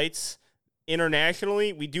White Lights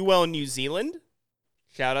internationally, we do well in New Zealand.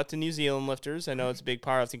 Shout out to New Zealand lifters. I know it's a big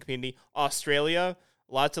powerlifting community. Australia,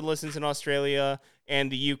 lots of listens in Australia.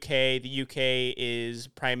 And the UK. The UK is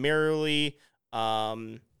primarily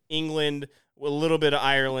England, with a little bit of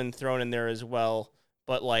Ireland thrown in there as well.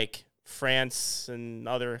 But like France and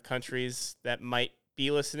other countries that might be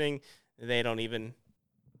listening, they don't even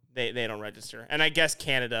they don't register. And I guess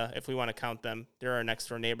Canada, if we want to count them, they're our next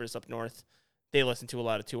door neighbors up north. They listen to a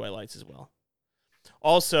lot of Two White Lights as well.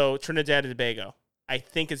 Also, Trinidad and Tobago. I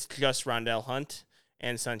think it's just Rondell Hunt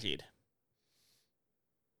and Sanjeed.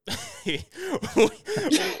 No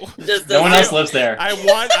one else lives there.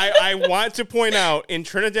 I want to point out in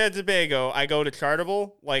Trinidad and Tobago, I go to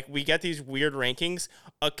Chartable, like we get these weird rankings.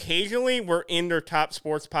 Occasionally we're in their top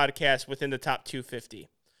sports podcast within the top 250.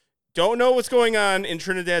 Don't know what's going on in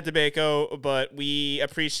Trinidad and Tobago, but we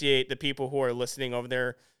appreciate the people who are listening over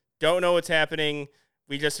there. Don't know what's happening.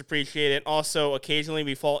 We just appreciate it. Also, occasionally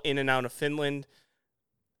we fall in and out of Finland.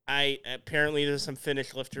 Apparently there's some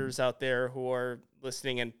Finnish lifters out there who are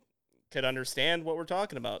listening and could understand what we're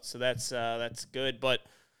talking about. So that's good. But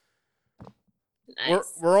nice.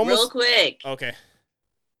 we're almost real quick. Okay.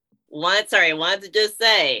 Wanted to just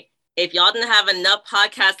say, if y'all didn't have enough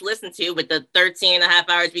podcasts to listen to with the 13 and a half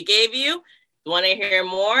hours we gave you, if you want to hear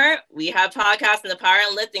more, we have podcasts in the power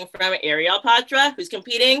and lifting from Ariel Patra, who's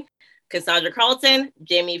competing, Cassandra Carlton,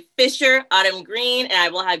 Jamie Fisher, Autumn Green, and I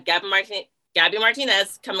will have Gavin Gabby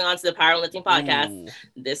Martinez coming onto the Powerlifting Podcast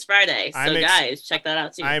this Friday. So, guys, check that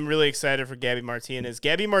out too. I'm really excited for Gabby Martinez.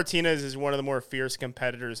 Gabby Martinez is one of the more fierce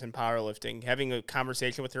competitors in powerlifting. Having a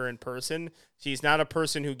conversation with her in person, she's not a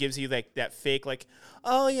person who gives you like that fake, like,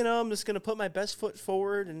 oh, you know, I'm just going to put my best foot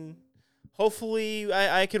forward and hopefully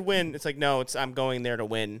I could win. It's like, no, I'm going there to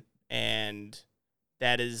win. And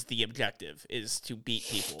that is the objective, is to beat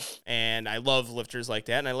people. And I love lifters like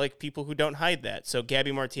that, and I like people who don't hide that. So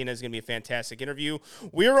Gabby Martinez is going to be a fantastic interview.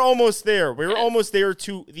 We're almost there. We're almost there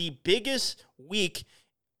to the biggest week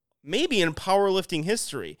maybe in powerlifting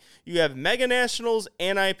history. You have Mega Nationals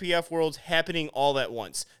and IPF Worlds happening all at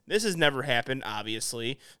once. This has never happened,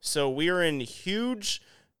 obviously. So we're in a huge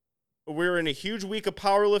week of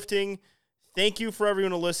powerlifting. Thank you for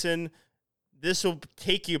everyone to listen. This will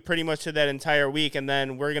take you pretty much to that entire week, and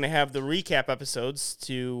then we're going to have the recap episodes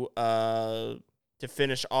to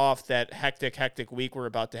finish off that hectic week we're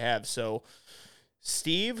about to have. So,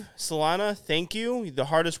 Steve, Solana, thank you. The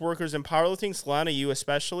hardest workers in powerlifting. Solana, you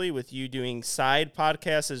especially, with you doing side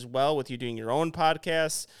podcasts as well, with you doing your own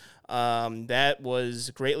podcasts. That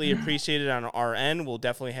was greatly appreciated on our end. We'll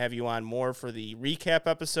definitely have you on more for the recap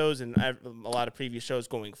episodes and a lot of previous shows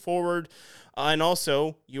going forward. And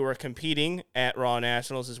also, you are competing at Raw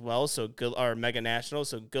Nationals as well, or Mega Nationals,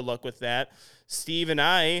 so good luck with that. Steve and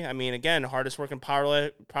I mean, again, hardest working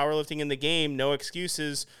powerlifting in the game, no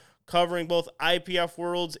excuses, covering both IPF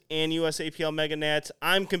Worlds and USAPL Mega Nats.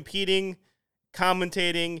 I'm competing,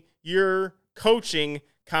 commentating, you're coaching,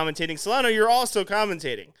 commentating. Solano, you're also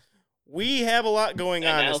commentating. We have a lot going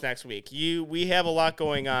on this next week. We have a lot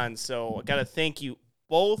going on, so I got to thank you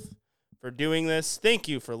both for doing this. Thank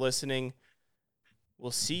you for listening. We'll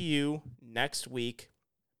see you next week.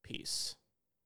 Peace.